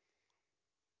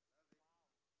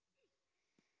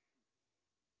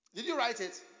 Did you write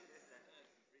it?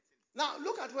 Now,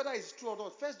 look at whether it's true or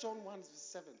not. 1 John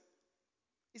 1:7.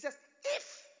 It says,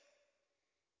 if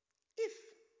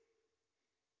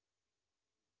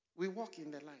we walk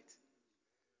in the light,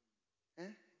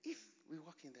 if we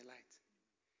walk in the light,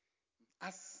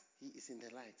 as he is in the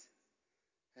light,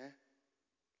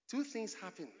 two things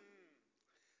happen.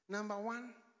 Number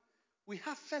one, we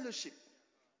have fellowship.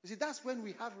 You see, that's when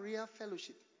we have real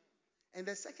fellowship. And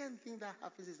the second thing that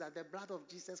happens is that the blood of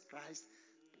Jesus Christ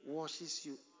washes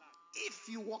you if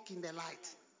you walk in the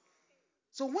light.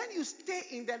 So when you stay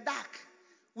in the dark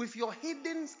with your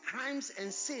hidden crimes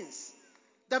and sins,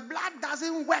 the blood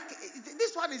doesn't work.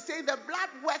 This one is saying the blood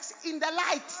works in the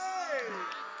light.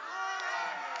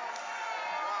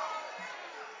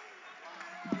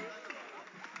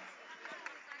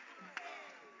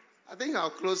 I think I'll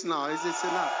close now. Is it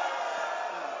enough?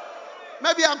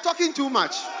 Maybe I'm talking too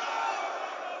much.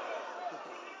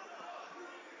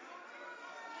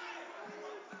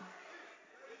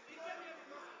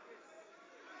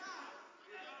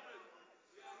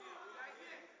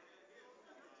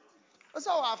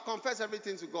 So I've confessed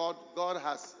everything to God. God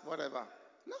has whatever.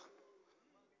 No.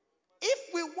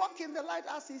 If we walk in the light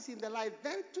as He's in the light,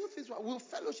 then two things will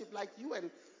fellowship, like you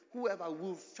and whoever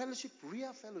will fellowship,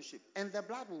 real fellowship, and the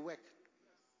blood will work.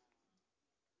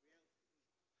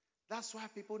 That's why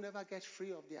people never get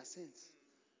free of their sins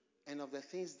and of the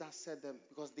things that set them,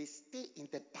 because they stay in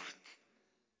the dark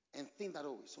and think that,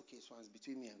 oh, it's okay, so it's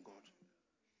between me and God.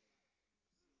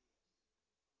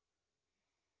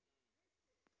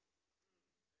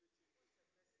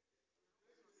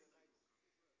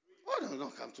 Oh, no,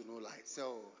 not come to no light.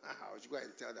 So I should go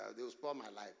and tell them they will spoil my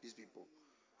life, these people.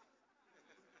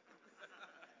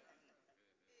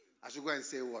 I should go and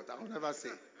say what? I will never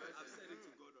say.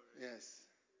 Yes.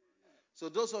 So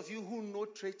those of you who know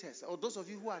traitors, or those of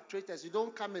you who are traitors, you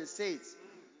don't come and say it.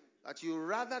 But you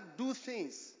rather do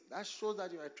things that shows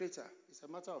that you are a traitor. It's a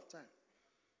matter of time.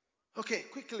 Okay,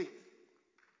 quickly.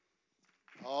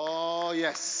 Oh,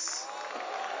 yes.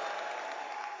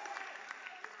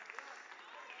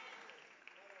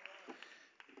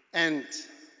 And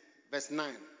verse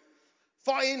 9.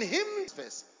 For in him,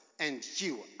 verse, and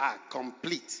you are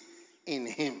complete in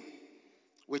him,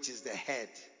 which is the head.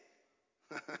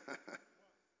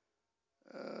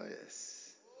 Oh,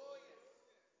 yes.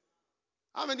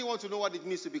 How many want to know what it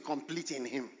means to be complete in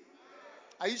him?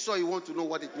 Are you sure you want to know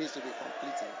what it means to be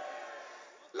complete in him?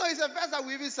 No, it's a verse that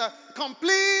we even say,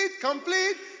 complete,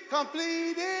 complete,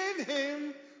 complete in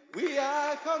him. We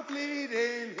are complete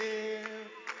in him.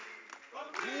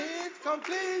 Complete,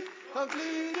 complete,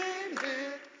 complete in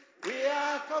him. We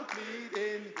are complete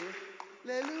in him.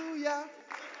 Hallelujah.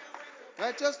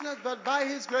 Righteousness, but by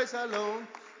his grace alone.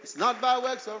 It's not by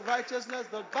works of righteousness,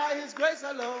 but by his grace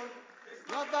alone.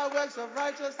 Not by works of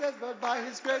righteousness, but by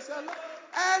his grace alone.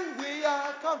 And we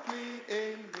are complete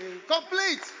in him.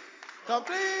 Complete.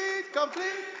 Complete,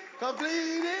 complete, complete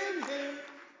in him.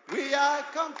 We are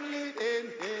complete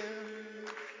in him.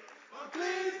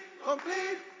 Complete,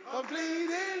 complete, complete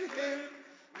in him.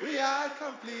 We are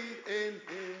complete in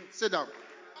him. Sit down.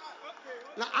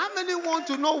 Now, how many want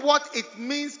to know what it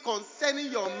means concerning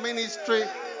your ministry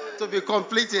to be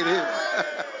complete in him?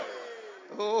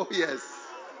 Oh, yes.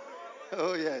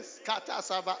 Oh, yes.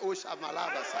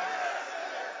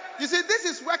 You see, this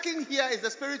is working here is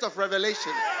the spirit of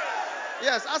revelation.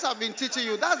 Yes, as I've been teaching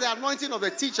you, that's the anointing of a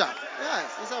teacher.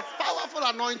 Yes, it's a powerful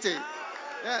anointing.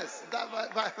 Yes. Sit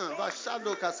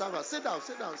down,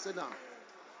 sit down, sit down.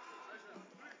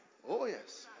 Oh,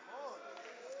 yes.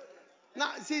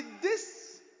 Now, see,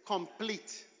 this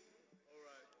complete,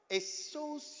 it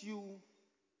shows you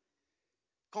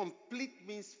complete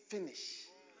means finish.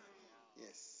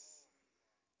 Yes.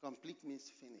 Complete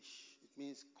means finish. It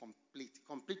means complete.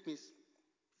 Complete means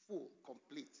full,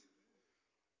 complete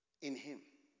in him.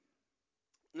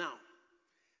 Now,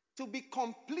 to be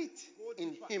complete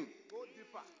in him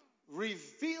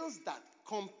reveals that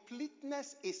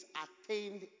completeness is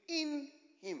attained in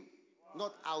him,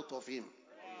 not out of him.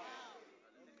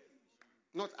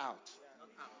 Not out.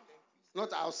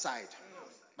 Not outside,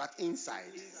 but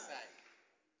inside.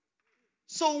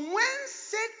 So when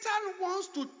Satan wants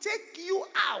to take you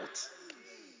out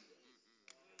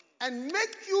and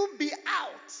make you be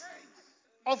out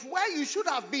of where you should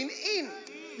have been in,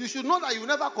 you should know that you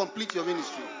never complete your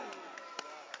ministry.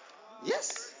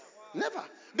 Yes, never.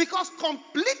 Because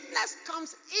completeness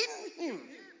comes in him,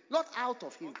 not out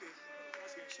of him.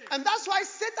 And that's why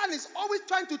Satan is always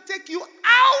trying to take you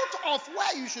out of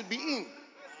where you should be in.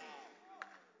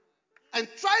 And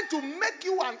trying to make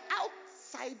you an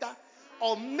outsider,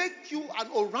 or make you an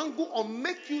orangu, or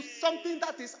make you something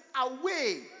that is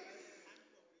away.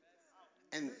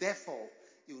 And therefore,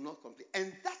 you will not complete.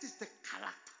 And that is the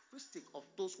characteristic of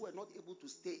those who are not able to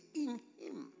stay in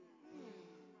him.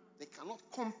 They cannot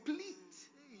complete.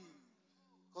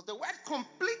 Because the word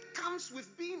complete comes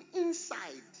with being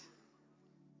inside.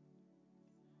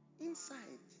 Inside,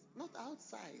 not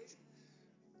outside.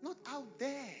 Not out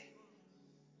there.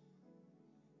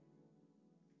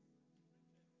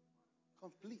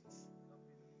 Complete.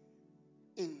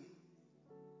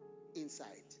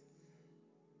 Inside.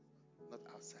 Not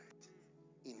outside.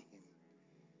 In him.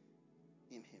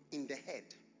 In him. In the head.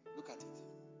 Look at it.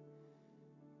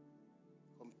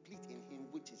 Complete in him,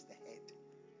 which is the head.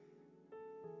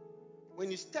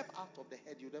 When you step out of the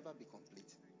head, you'll never be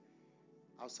complete.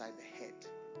 Outside the head.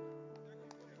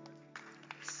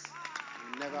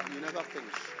 You never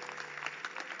finish.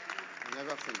 You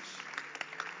never finish.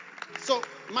 So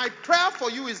my prayer for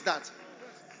you is that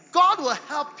God will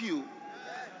help you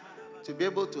to be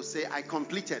able to say, I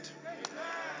completed.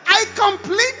 I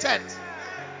completed.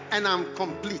 And I'm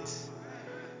complete.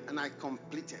 And I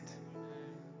completed.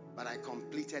 But I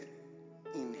completed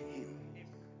in him.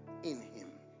 In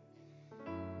him.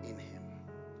 In him.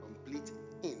 Complete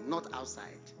in. Not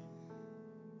outside.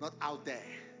 Not out there.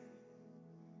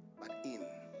 But in.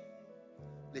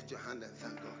 Lift your hand and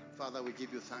thank God. Father, we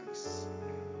give you thanks.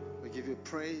 We give you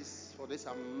praise for this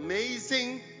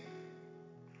amazing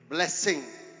blessing.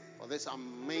 For this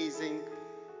amazing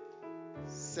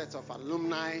set of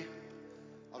alumni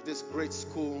of this great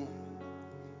school.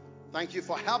 Thank you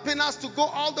for helping us to go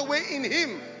all the way in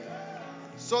him,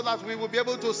 so that we will be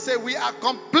able to say we are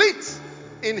complete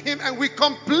in him, and we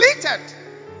completed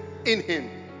in him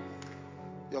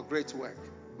your great work.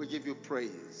 We give you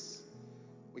praise.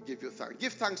 We give you thanks.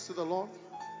 Give thanks to the Lord.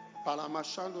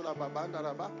 Palamashandula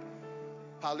babandaraba.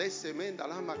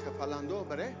 Palesemendalama kapalando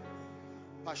bere.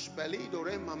 Pashpelido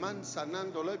re maman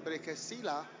sanando le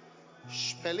brekesila.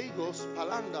 Spelidos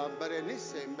palanda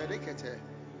berenice berekete.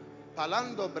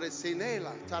 Palando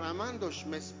bresinela taramando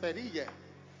smesperige.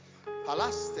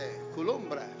 Palaste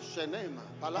culumbra shenema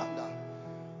palanda.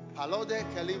 Palode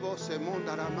calibo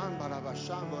semonda raman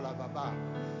barabashambo la baba.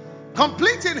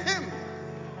 Complete in him.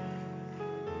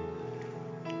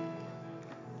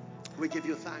 We give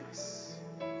you thanks.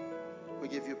 We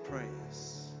give you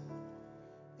praise.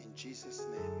 In Jesus'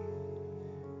 name.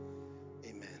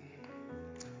 Amen.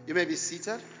 You may be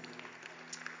seated.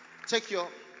 Take your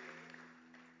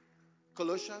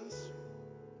Colossians.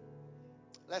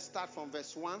 Let's start from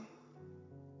verse 1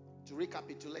 to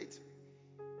recapitulate.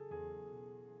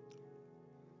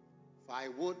 For I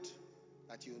would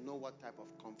that you know what type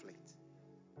of conflict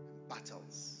and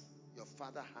battles your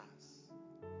Father has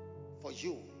for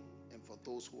you and for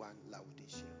those who are in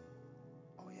Laodicea.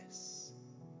 Oh yes.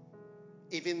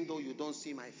 Even though you don't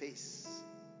see my face.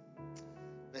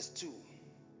 Verse 2.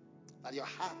 That your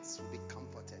hearts will be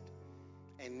comforted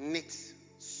and knit,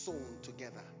 sewn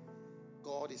together.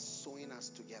 God is sewing us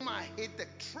together. I hate the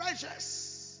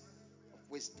treasures of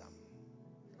wisdom.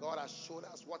 God has showed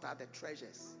us what are the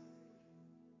treasures.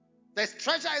 There's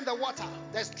treasure in the water.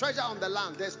 There's treasure on the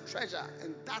land. There's treasure.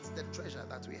 And that's the treasure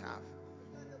that we have.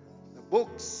 The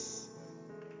books.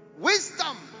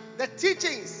 Wisdom. The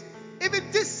teachings.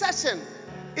 Even this session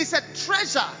is a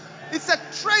treasure. It's a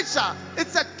treasure.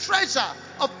 It's a treasure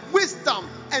of wisdom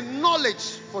and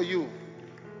knowledge for you.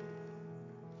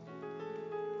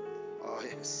 Oh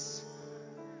yes.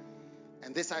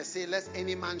 And this I say, lest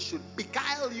any man should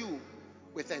beguile you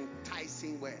with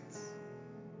enticing words.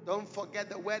 Don't forget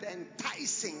the word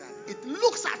enticing. It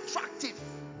looks attractive,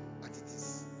 but it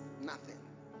is nothing.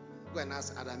 Go and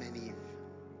ask Adam and Eve.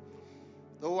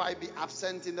 Though I be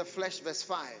absent in the flesh, verse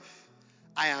 5,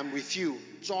 I am with you,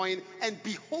 join and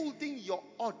beholding your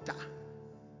order.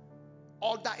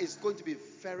 Order is going to be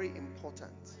very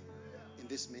important in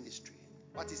this ministry.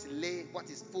 What is lay, what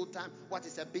is full-time, what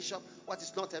is a bishop, what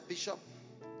is not a bishop.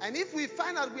 And if we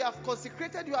find out we have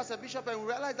consecrated you as a bishop and we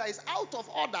realize that it's out of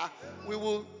order, we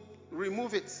will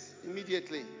remove it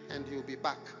immediately and you'll be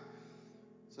back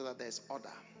so that there's order.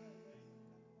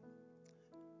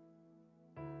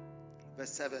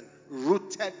 Verse 7.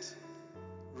 Rooted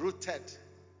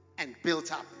and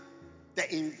built up.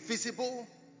 The invisible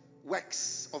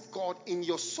works of God in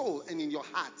your soul and in your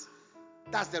heart.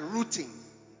 That's the rooting.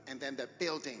 And then the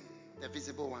building, the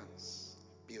visible ones.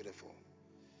 Beautiful.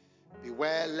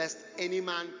 Beware lest any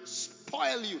man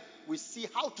spoil you. We see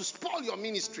how to spoil your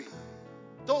ministry.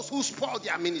 Those who spoil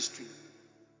their ministry.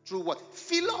 Through what?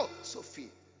 Philosophy.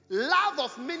 Love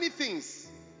of many things.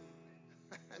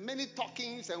 Many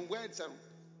talkings and words.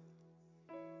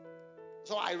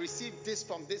 So I received this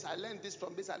from this. I learned this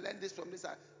from this. I learned this from this.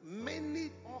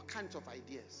 All kinds of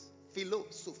ideas.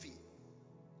 Philosophy.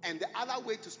 And the other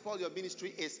way to spoil your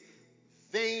ministry is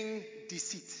vain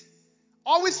deceit.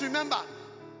 Always remember,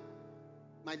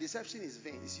 my deception is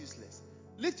vain. It's useless.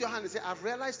 Lift your hand and say, I've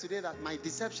realized today that my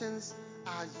deceptions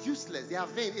are useless. They are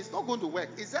vain. It's not going to work.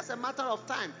 It's just a matter of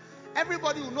time.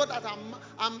 Everybody will know that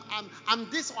I'm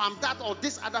this or I'm that or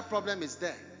this other problem is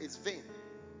there. It's vain.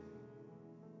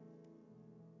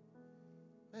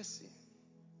 Let's see.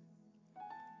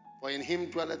 For in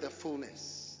him dwelleth the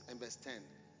fullness. And verse 10.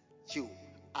 You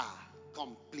are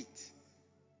complete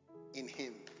in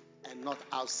him and not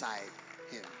outside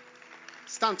him.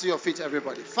 Stand to your feet,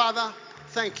 everybody. Father,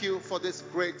 thank you for this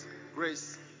great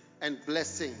grace and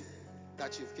blessing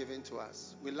that you've given to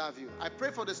us. We love you. I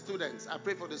pray for the students. I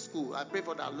pray for the school. I pray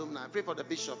for the alumni. I pray for the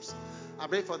bishops. I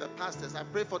pray for the pastors. I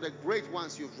pray for the great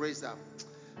ones you've raised up.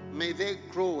 May they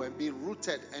grow and be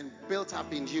rooted and built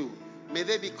up in you. May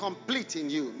they be complete in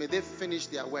you. May they finish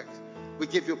their work. We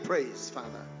give you praise,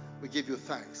 Father. We give you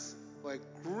thanks for a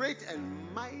great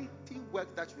and mighty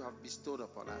work that you have bestowed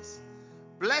upon us.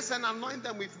 Bless and anoint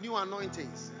them with new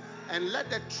anointings. And let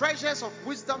the treasures of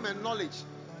wisdom and knowledge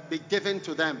be given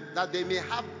to them, that they may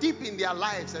have deep in their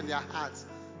lives and their hearts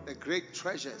the great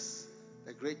treasures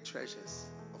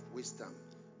of wisdom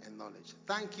and knowledge.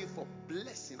 Thank you for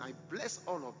blessing. I bless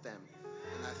all of them.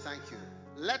 And I thank you.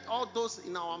 Let all those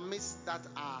in our midst that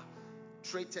are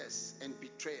traitors and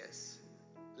betrayers,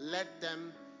 let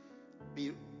them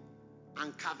be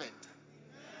uncovered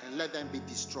and let them be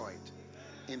destroyed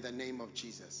in the name of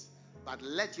Jesus. But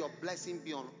let your blessing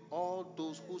be on all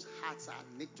those whose hearts are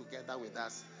knit together with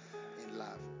us in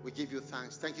love. We give you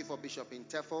thanks. Thank you for Bishop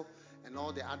Intefo and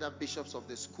all the other bishops of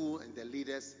the school and the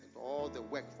leaders and for all the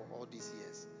work for all these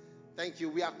years. Thank you.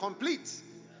 We are complete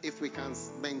if we can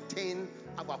maintain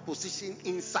our position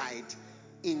inside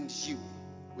in you.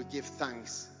 We give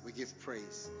thanks. We give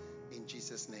praise in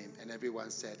Jesus' name. And everyone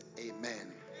said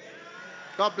amen.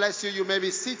 God bless you. You may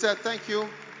be seated. Thank you.